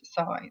related to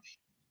size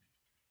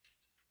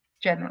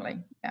generally.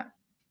 Yeah.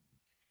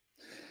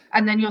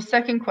 And then your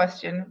second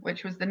question,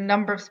 which was the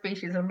number of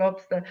species of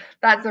lobster,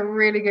 that's a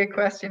really good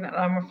question. And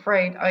I'm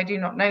afraid I do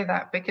not know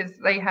that, because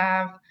they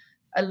have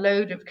a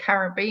load of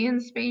Caribbean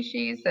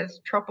species.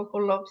 There's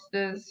tropical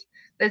lobsters.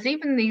 There's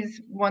even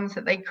these ones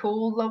that they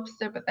call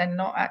lobster, but they're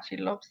not actually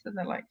lobster.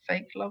 They're like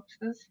fake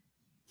lobsters.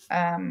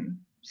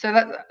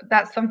 So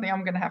that's something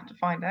I'm going to have to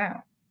find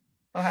out.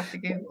 I'll have to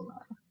Google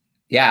that.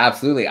 Yeah,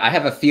 absolutely. I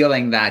have a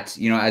feeling that,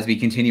 as we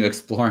continue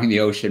exploring the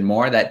ocean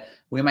more, that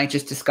we might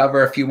just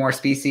discover a few more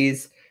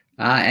species.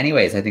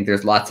 Anyways, I think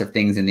there's lots of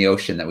things in the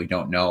ocean that we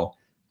don't know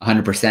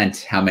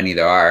 100% how many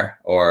there are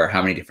or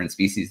how many different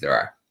species there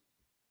are.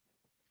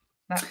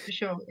 That's for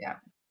sure, yeah.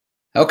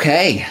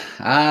 Okay,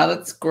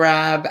 let's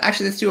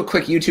do a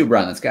quick YouTube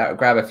run. Let's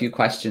grab a few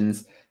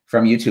questions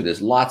from YouTube.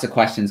 There's lots of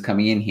questions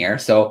coming in here.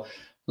 So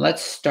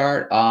let's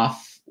start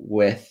off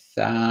with,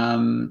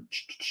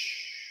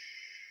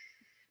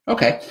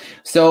 okay.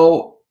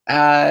 So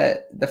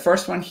the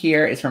first one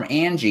here is from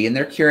Angie, and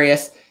they're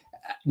curious,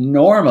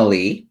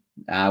 normally,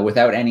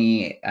 without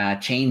any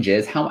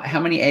changes, how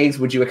many eggs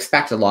would you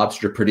expect a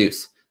lobster to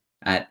produce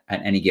at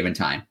any given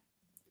time?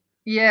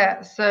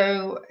 Yeah,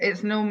 so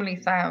it's normally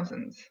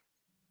thousands.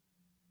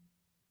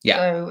 Yeah.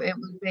 So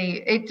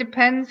it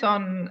depends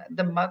on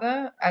the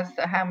mother as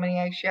to how many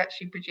eggs she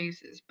actually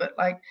produces, but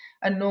like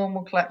a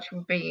normal clutch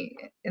would be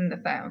in the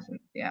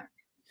thousands, yeah.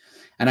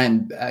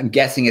 And I'm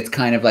guessing it's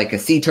kind of like a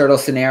sea turtle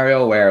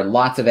scenario where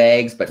lots of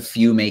eggs, but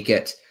few make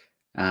it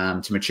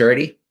to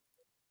maturity.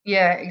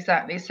 Yeah,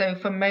 exactly. So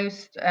for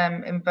most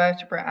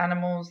invertebrate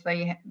animals,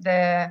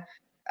 their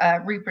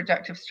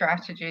reproductive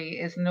strategy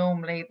is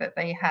normally that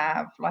they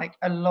have like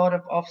a lot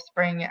of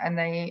offspring, and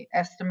they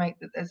estimate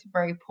that there's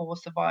very poor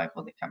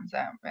survival that comes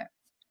out of it.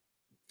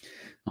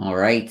 All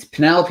right.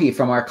 Penelope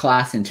from our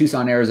class in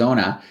Tucson,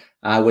 Arizona,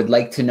 would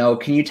like to know,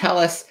 can you tell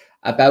us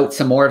about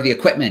some more of the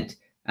equipment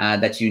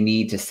that you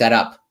need to set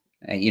up?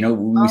 We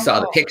saw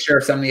the picture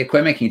of some of the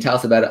equipment. Can you tell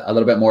us about a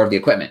little bit more of the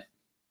equipment?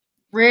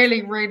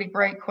 Really, really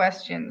great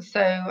question.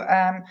 So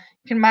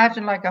you can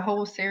imagine like a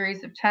whole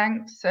series of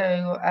tanks.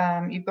 So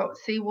you've got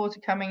seawater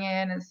coming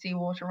in and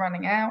seawater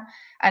running out.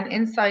 And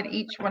inside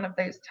each one of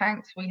those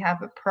tanks, we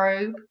have a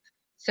probe.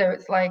 So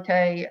it's like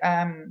a,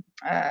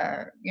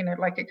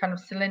 like a kind of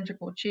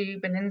cylindrical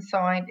tube. And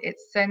inside it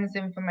sends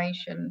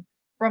information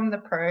from the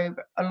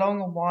probe along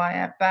a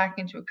wire back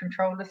into a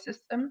controller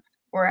system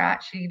where it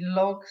actually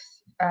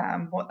logs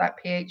what that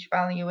pH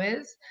value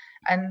is.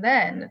 And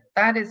then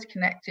that is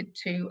connected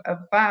to a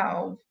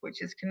valve,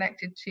 which is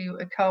connected to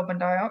a carbon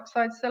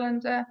dioxide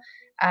cylinder.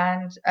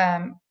 And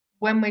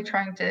when we're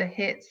trying to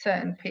hit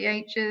certain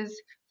pHs,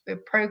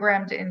 we've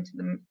programmed it into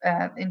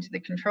the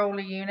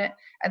controller unit.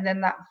 And then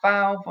that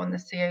valve on the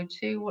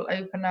CO2 will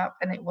open up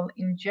and it will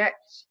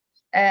inject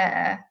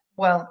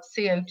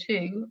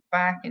CO2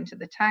 back into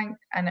the tank,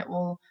 and it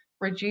will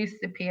reduce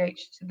the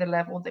pH to the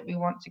level that we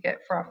want to get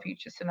for our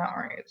future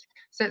scenarios.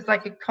 So it's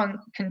like a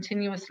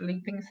continuous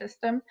looping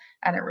system,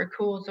 and it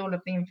records all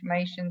of the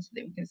information so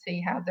that we can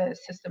see how the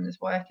system is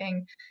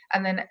working.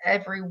 And then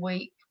every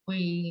week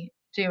we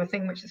do a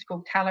thing which is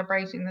called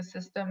calibrating the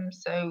system.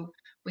 So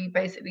we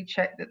basically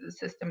check that the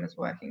system is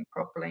working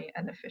properly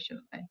and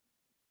efficiently.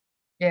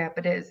 Yeah,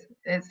 but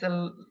it's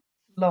a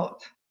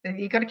lot.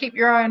 You got to keep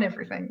your eye on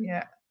everything.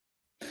 Yeah.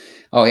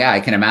 Oh yeah, I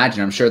can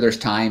imagine. I'm sure there's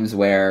times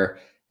where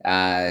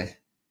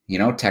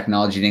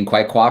technology didn't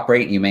quite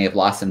cooperate. You may have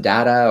lost some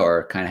data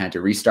or kind of had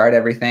to restart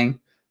everything.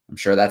 I'm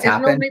sure that's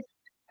happened.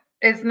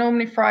 It's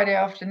normally Friday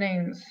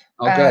afternoons.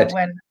 Oh, good.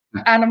 When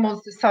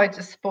animals decide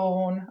to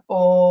spawn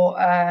or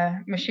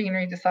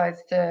machinery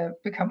decides to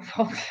become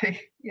faulty.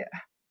 Yeah.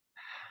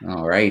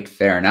 All right,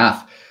 fair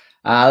enough.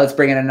 Let's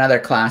bring in another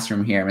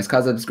classroom here. Ms.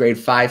 Kuzub's grade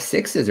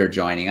 5/6s are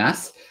joining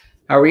us.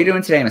 How are you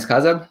doing today, Ms.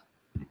 Kuzub?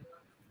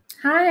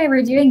 Hi,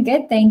 we're doing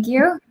good, thank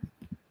you.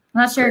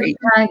 I'm not sure if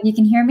you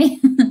can hear me.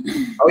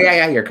 Oh,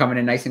 yeah, you're coming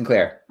in nice and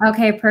clear.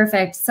 Okay,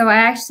 perfect. So I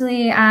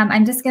actually,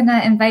 I'm just going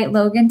to invite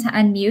Logan to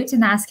unmute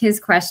and ask his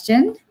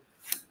question.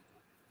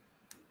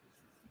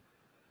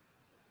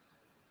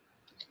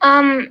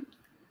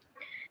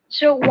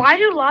 So why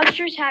do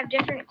lobsters have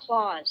different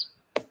claws?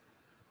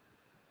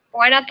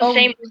 Why not the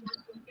same?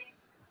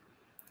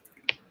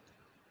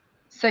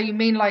 So you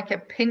mean like a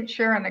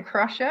pincher and a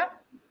crusher?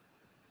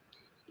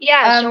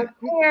 Yeah, so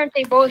why aren't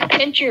they both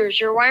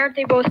pinchers, or why aren't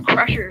they both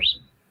crushers?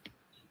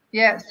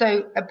 Yeah,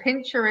 so a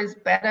pincher is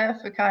better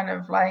for kind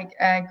of like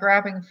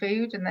grabbing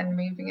food and then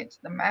moving it to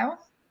the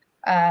mouth.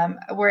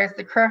 Whereas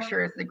the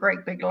crusher is the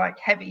great big like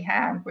heavy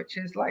hand, which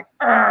is like,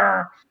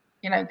 kind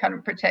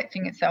of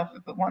protecting itself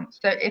if it wants.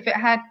 So if it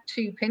had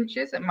two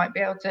pinchers, it might be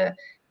able to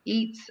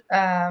eat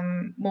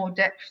more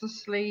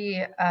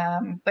dexterously.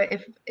 But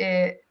if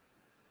it,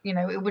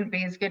 it wouldn't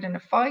be as good in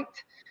a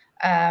fight.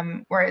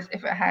 Whereas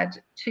if it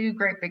had two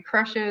great big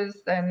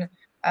crushers, then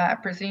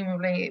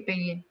presumably it'd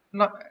be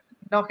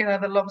knocking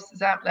other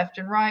lobsters out left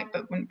and right,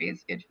 but wouldn't be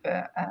as good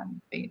for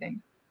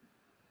feeding.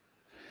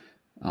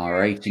 All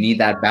right, you need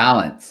that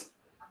balance.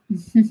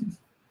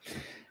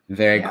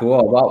 Very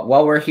cool. Well,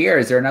 while we're here,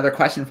 is there another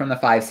question from the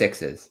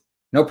 5/6s?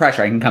 No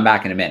pressure, I can come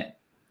back in a minute.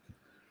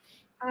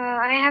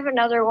 I have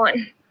another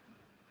one.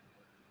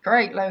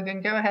 Great,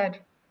 Logan, go ahead.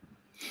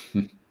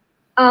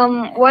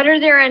 What are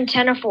their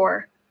antennae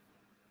for?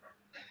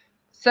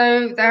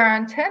 So their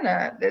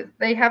antenna,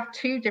 they have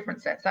two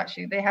different sets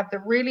actually. They have the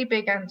really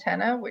big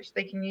antenna, which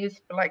they can use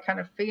for like kind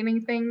of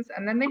feeling things.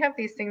 And then they have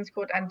these things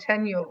called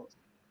antennules,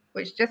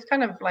 which just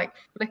kind of like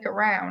flick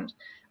around.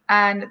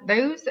 And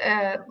those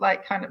are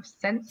like kind of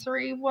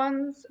sensory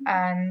ones.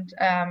 And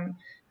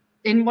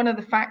in one of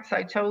the facts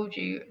I told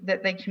you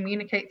that they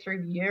communicate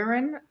through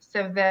urine.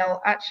 So they'll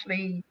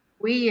actually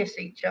wee at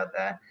each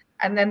other.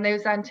 And then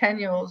those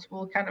antennules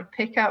will kind of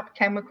pick up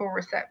chemical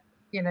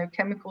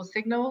chemical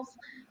signals.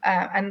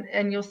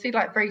 And you'll see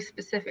like very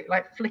specific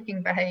like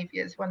flicking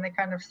behaviors when they're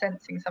kind of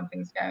sensing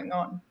something's going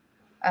on.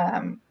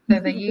 So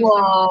they use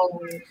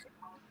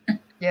them.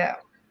 Yeah.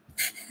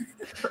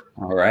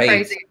 All right.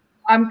 Crazy.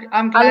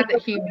 I'm glad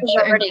that humans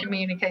don't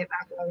communicate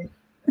that way.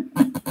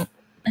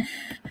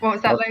 What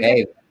was that, Okay.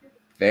 Logan?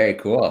 Very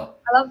cool.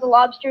 I love the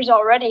lobsters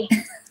already.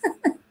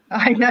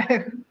 I know.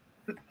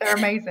 They're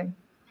amazing.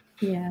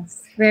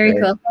 Yes. Very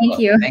cool. Thank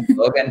you. Thanks,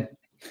 Logan.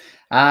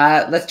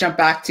 Let's jump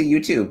back to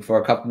YouTube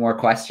for a couple more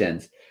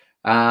questions.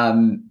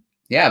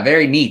 Yeah,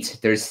 very neat.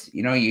 There's,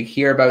 you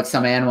hear about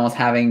some animals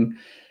having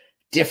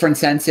different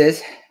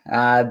senses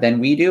than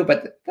we do,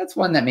 but that's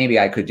one that maybe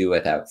I could do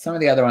without. Some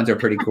of the other ones are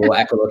pretty cool,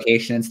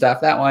 echolocation and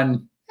stuff. That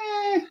one,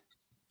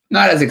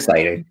 not as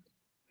exciting.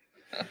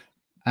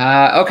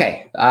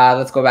 Okay,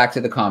 let's go back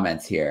to the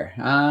comments here.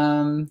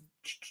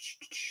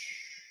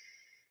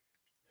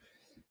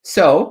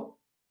 So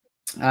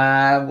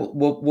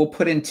we'll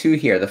put in two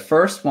here. The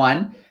first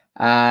one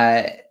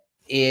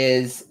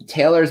is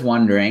Taylor's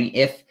wondering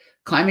if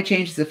climate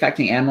change is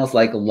affecting animals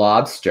like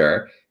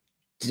lobster.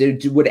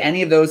 Would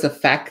any of those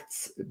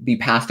effects be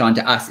passed on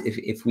to us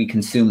if we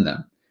consume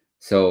them?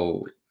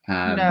 So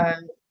no.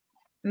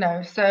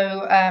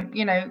 So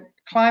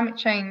climate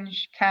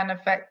change can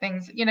affect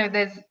things.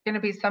 There's going to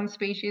be some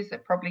species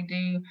that probably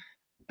do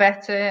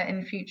better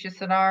in future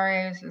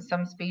scenarios, and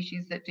some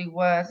species that do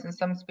worse, and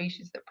some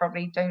species that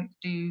probably don't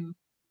do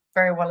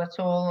very well at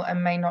all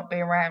and may not be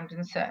around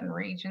in certain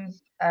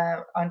regions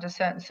under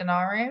certain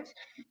scenarios.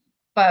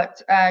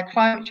 But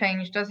climate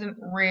change doesn't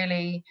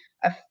really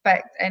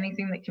affect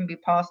anything that can be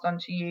passed on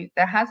to you.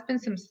 There has been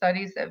some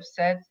studies that have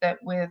said that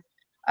with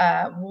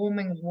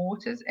warming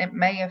waters, it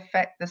may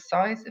affect the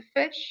size of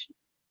fish,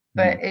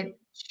 but it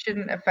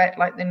shouldn't affect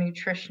like the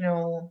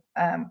nutritional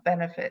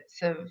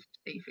benefits of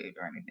seafood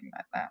or anything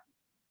like that.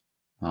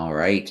 All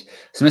right.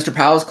 So Mr.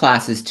 Powell's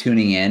class is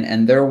tuning in,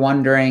 and they're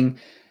wondering,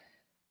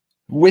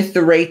 with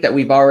the rate that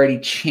we've already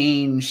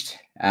changed,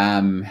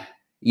 the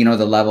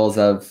levels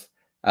of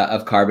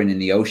carbon in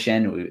the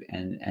ocean,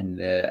 and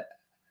the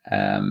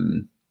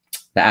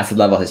acid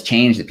level has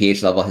changed, the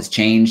pH level has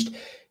changed.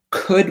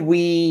 Would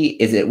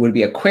it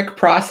be a quick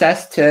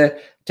process to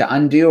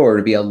undo, or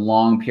would it be a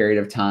long period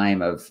of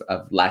time of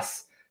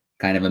less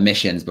kind of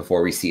emissions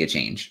before we see a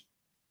change?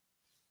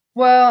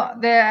 Well,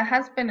 there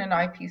has been an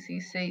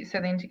IPCC, so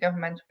the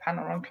Intergovernmental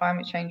Panel on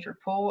Climate Change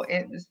report.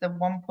 It was the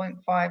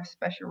 1.5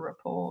 special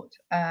report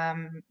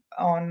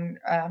on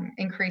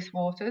increased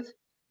waters.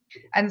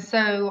 And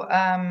so,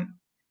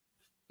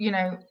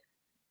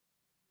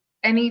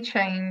 any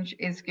change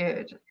is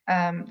good.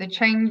 The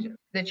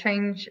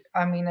change,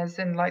 I mean, as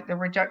in like the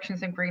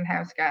reductions in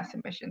greenhouse gas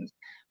emissions.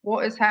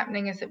 What is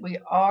happening is that we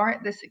are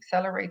at this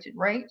accelerated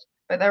rate,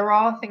 but there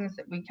are things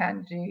that we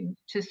can do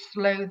to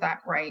slow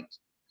that rate.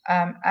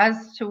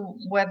 As to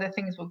whether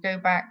things will go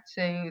back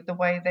to the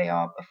way they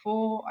are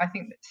before, I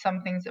think that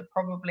some things are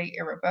probably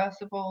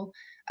irreversible,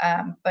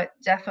 but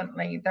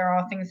definitely there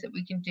are things that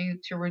we can do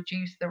to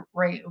reduce the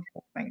rate of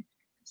warming.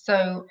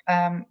 So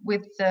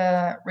with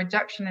the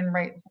reduction in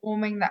rate of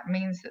warming, that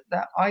means that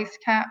the ice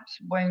caps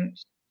won't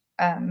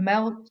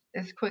melt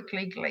as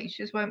quickly,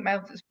 glaciers won't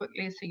melt as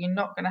quickly, so you're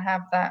not going to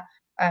have that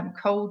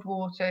cold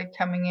water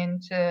coming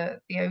into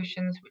the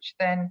oceans, which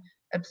then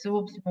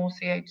absorbs more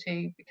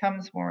CO2,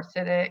 becomes more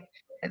acidic.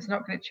 It's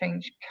not going to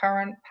change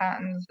current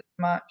patterns as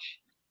much,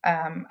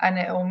 and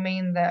it will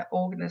mean that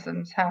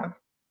organisms have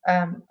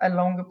a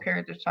longer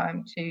period of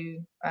time to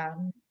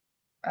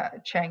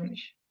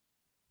change.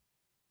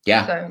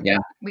 Yeah, so yeah,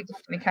 we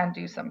definitely can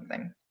do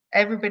something.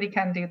 Everybody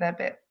can do their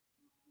bit.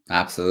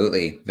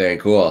 Absolutely. Very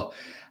cool.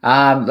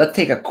 Let's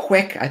take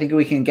I think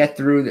we can get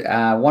through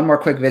one more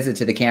quick visit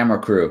to the camera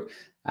crew.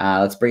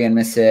 Let's bring in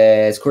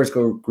Mrs.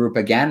 Kursko group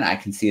again. I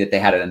can see that they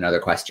had another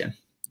question.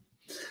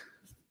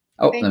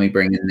 Oh, let me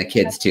bring in the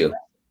kids too.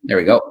 There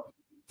we go.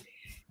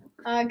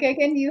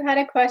 Gagan, you had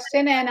a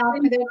question, and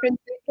after the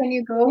princess, can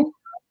you go?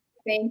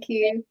 Thank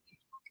you.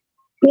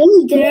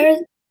 Is there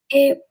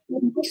a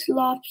biggest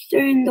lobster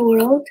in the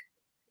world?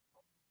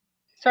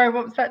 Sorry,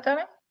 what was that,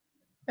 Danny?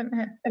 Didn't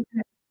hear.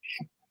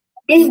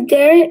 Is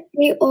there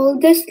the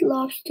oldest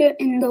lobster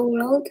in the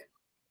world?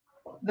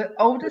 The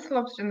oldest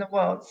lobster in the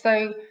world.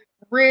 So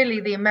really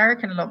the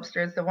American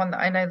lobster is the one that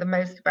I know the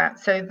most about.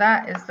 So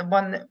that is the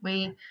one that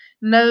we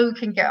know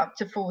can get up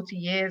to 40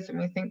 years. And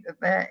we think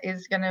that there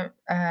is going to,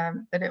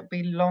 that it'll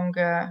be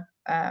longer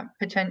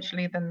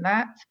potentially than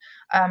that.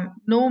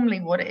 Normally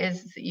what it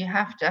is that you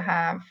have to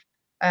have,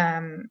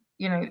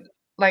 you know,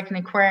 like an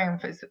aquarium,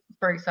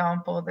 for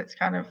example, that's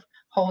kind of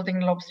holding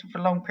lobster for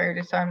a long period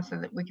of time so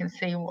that we can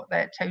see what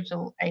their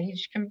total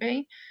age can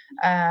be.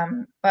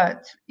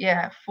 But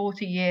yeah,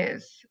 40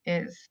 years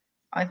is,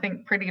 I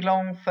think, pretty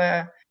long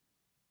for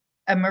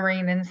a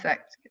marine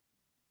insect.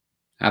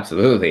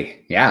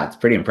 Absolutely. Yeah, it's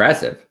pretty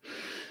impressive.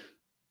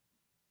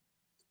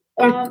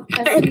 Are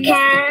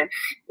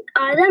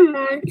the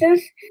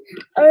monsters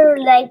or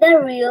like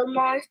the real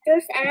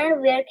monsters,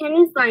 and where can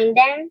you find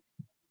them?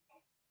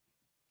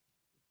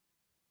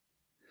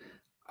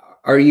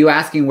 Are you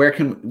asking where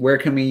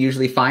can we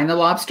usually find the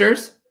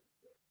lobsters?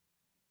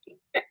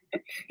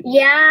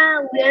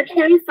 Yeah, where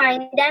can we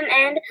find them,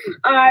 and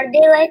are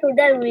they like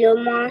the real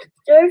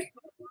monsters?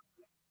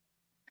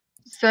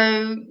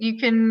 So you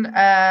can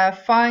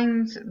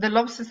find the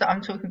lobsters that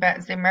I'm talking about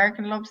is the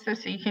American lobster.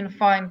 So you can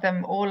find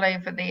them all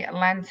over the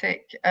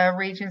Atlantic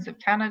regions of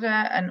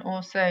Canada and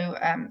also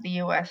the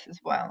US as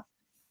well.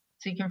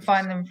 So you can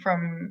find them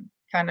from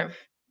kind of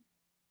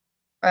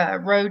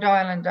Rhode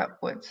Island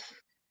upwards.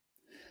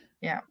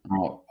 Yeah.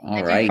 Oh, all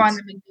you right. can find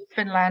them in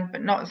Newfoundland,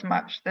 but not as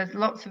much. There's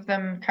lots of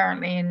them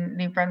currently in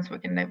New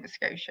Brunswick and Nova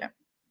Scotia.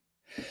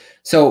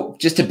 So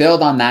just to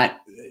build on that,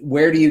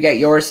 where do you get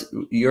yours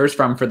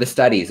from for the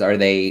studies? Are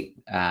they,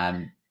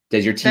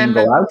 does your team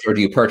go out or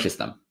do you purchase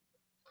them?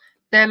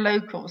 They're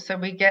local, so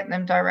we get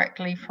them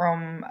directly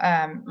from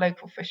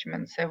local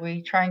fishermen. So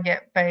we try and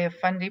get Bay of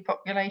Fundy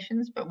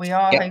populations, but we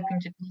are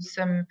hoping to do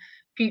some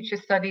future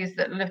studies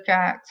that look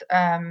at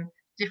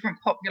different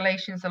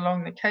populations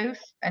along the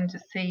coast and to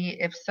see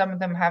if some of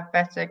them have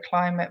better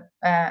climate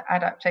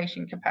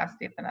adaptation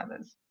capacity than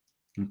others.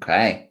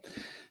 Okay.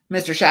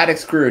 Mr.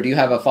 Shattuck's crew, do you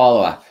have a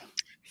follow-up?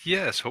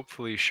 Yes,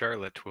 hopefully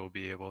Charlotte will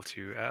be able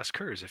to ask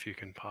hers if you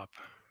can pop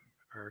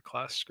our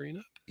class screen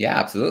up. Yeah,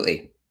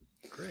 absolutely.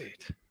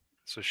 Great.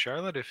 So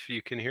Charlotte, if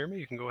you can hear me,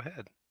 you can go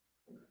ahead.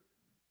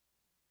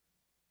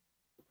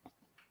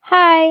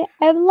 Hi,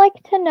 I'd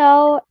like to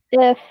know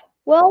if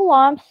will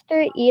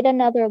lobster eat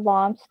another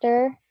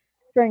lobster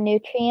for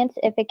nutrients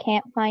if it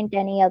can't find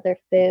any other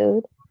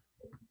food?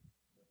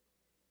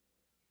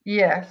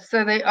 Yeah,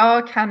 so they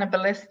are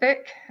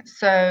cannibalistic.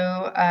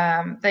 So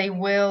they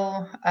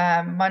will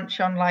munch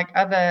on like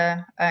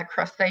other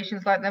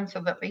crustaceans like them. So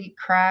they'll eat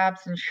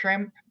crabs and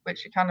shrimp,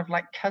 which are kind of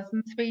like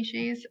cousin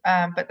species.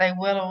 But they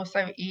will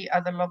also eat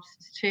other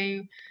lobsters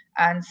too.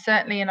 And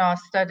certainly in our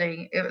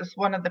study, it was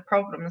one of the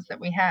problems that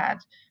we had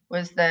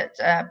was that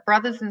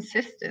brothers and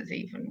sisters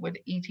even would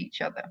eat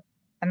each other.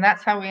 And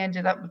that's how we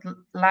ended up with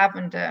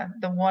lavender,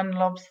 the one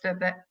lobster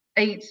that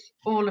ate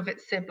all of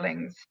its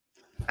siblings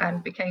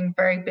and became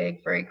very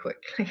big very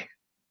quickly.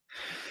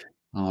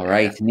 All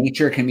right.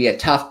 Nature can be a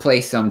tough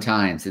place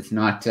sometimes. It's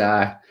not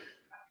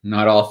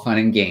all fun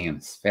and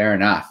games. Fair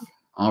enough.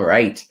 All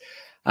right.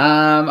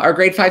 Our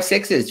grade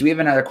 5/6s, do we have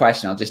another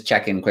question? I'll just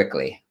check in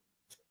quickly.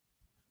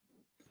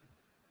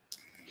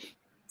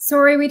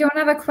 Sorry, we don't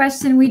have a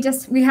question. We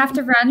have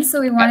to run,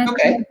 so we wanted to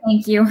say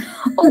thank you.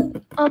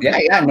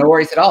 Yeah, no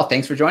worries at all.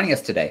 Thanks for joining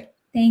us today.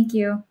 Thank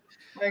you.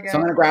 Okay. So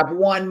I'm going to grab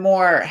one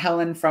more,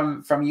 Helen,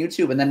 from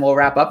YouTube, and then we'll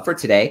wrap up for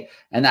today.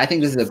 And I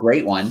think this is a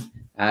great one,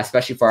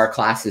 especially for our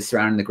classes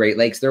surrounding the Great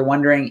Lakes. They're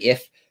wondering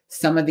if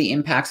some of the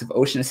impacts of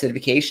ocean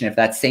acidification, if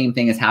that same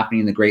thing is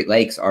happening in the Great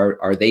Lakes,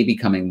 are they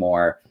becoming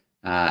more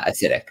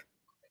acidic?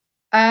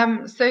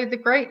 So the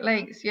Great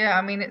Lakes, yeah,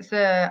 I mean, it's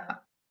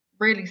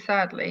really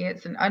sadly,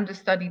 it's an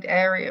understudied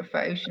area for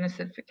ocean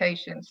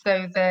acidification.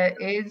 So there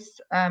is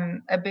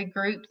a big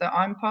group that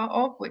I'm part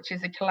of, which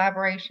is a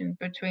collaboration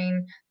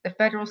between the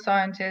federal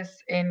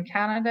scientists in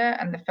Canada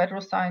and the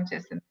federal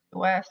scientists in the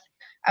US.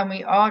 And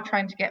we are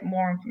trying to get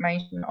more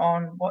information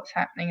on what's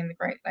happening in the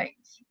Great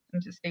Lakes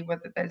and to see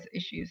whether there's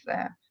issues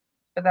there.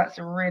 But that's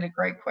a really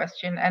great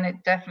question. And it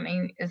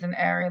definitely is an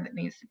area that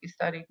needs to be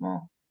studied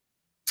more.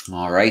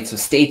 All right, so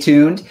stay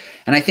tuned.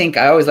 And I think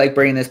I always like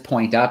bringing this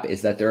point up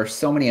is that there are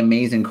so many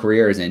amazing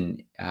careers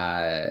in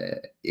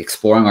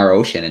exploring our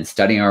ocean and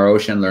studying our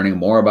ocean, learning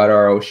more about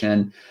our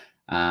ocean.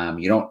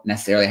 You don't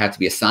necessarily have to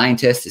be a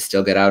scientist to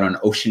still get out on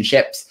ocean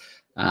ships.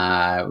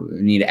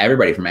 We need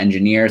everybody from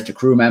engineers to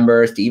crew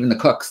members to even the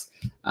cooks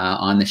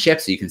on the ship,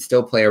 so you can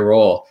still play a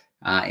role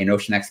in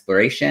ocean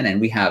exploration.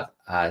 And we have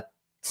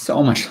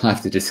so much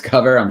left to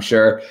discover, I'm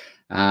sure.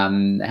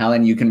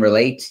 Helen, you can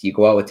relate. You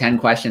go out with 10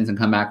 questions and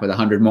come back with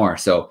 100 more.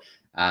 So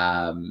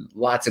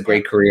lots of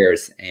great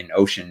careers in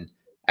ocean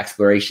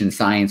exploration,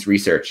 science,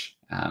 research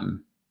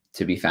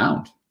to be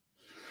found.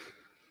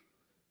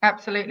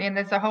 Absolutely. And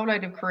there's a whole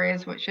load of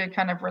careers which are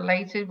kind of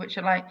related, which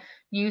are like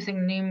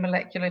using new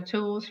molecular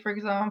tools, for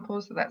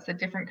example. So that's a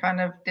different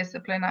kind of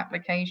discipline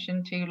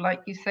application to,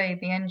 like you say,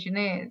 the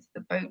engineers,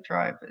 the boat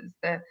drivers,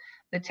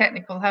 the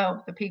technical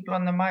help, the people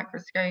on the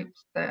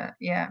microscopes.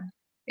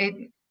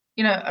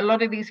 You know, a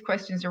lot of these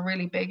questions are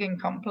really big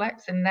and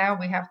complex, and now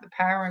we have the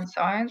power in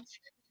science.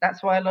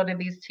 That's why a lot of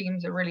these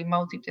teams are really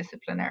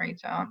multidisciplinary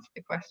to answer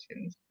the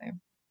questions. So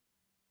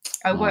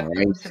I work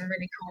with some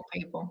really cool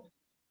people.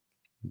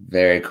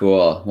 Very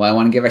cool. Well, I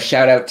want to give a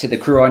shout out to the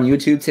crew on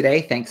YouTube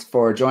today. Thanks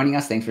for joining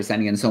us. Thanks for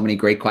sending in so many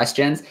great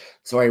questions.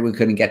 Sorry we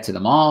couldn't get to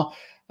them all.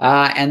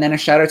 And then a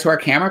shout out to our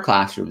camera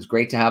classrooms.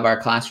 Great to have our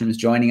classrooms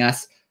joining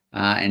us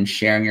and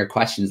sharing your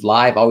questions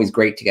live. Always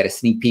great to get a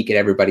sneak peek at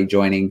everybody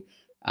joining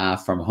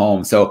from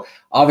home. So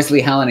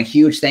obviously, Helen, a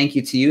huge thank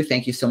you to you.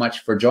 Thank you so much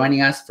for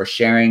joining us, for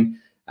sharing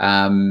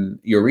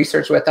your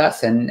research with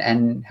us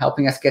and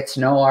helping us get to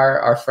know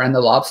our friend,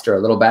 the lobster, a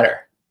little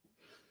better.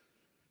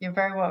 You're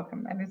very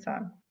welcome.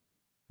 Anytime.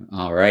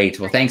 All right.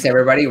 Well, thanks,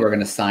 everybody. We're going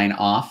to sign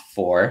off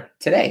for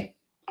today.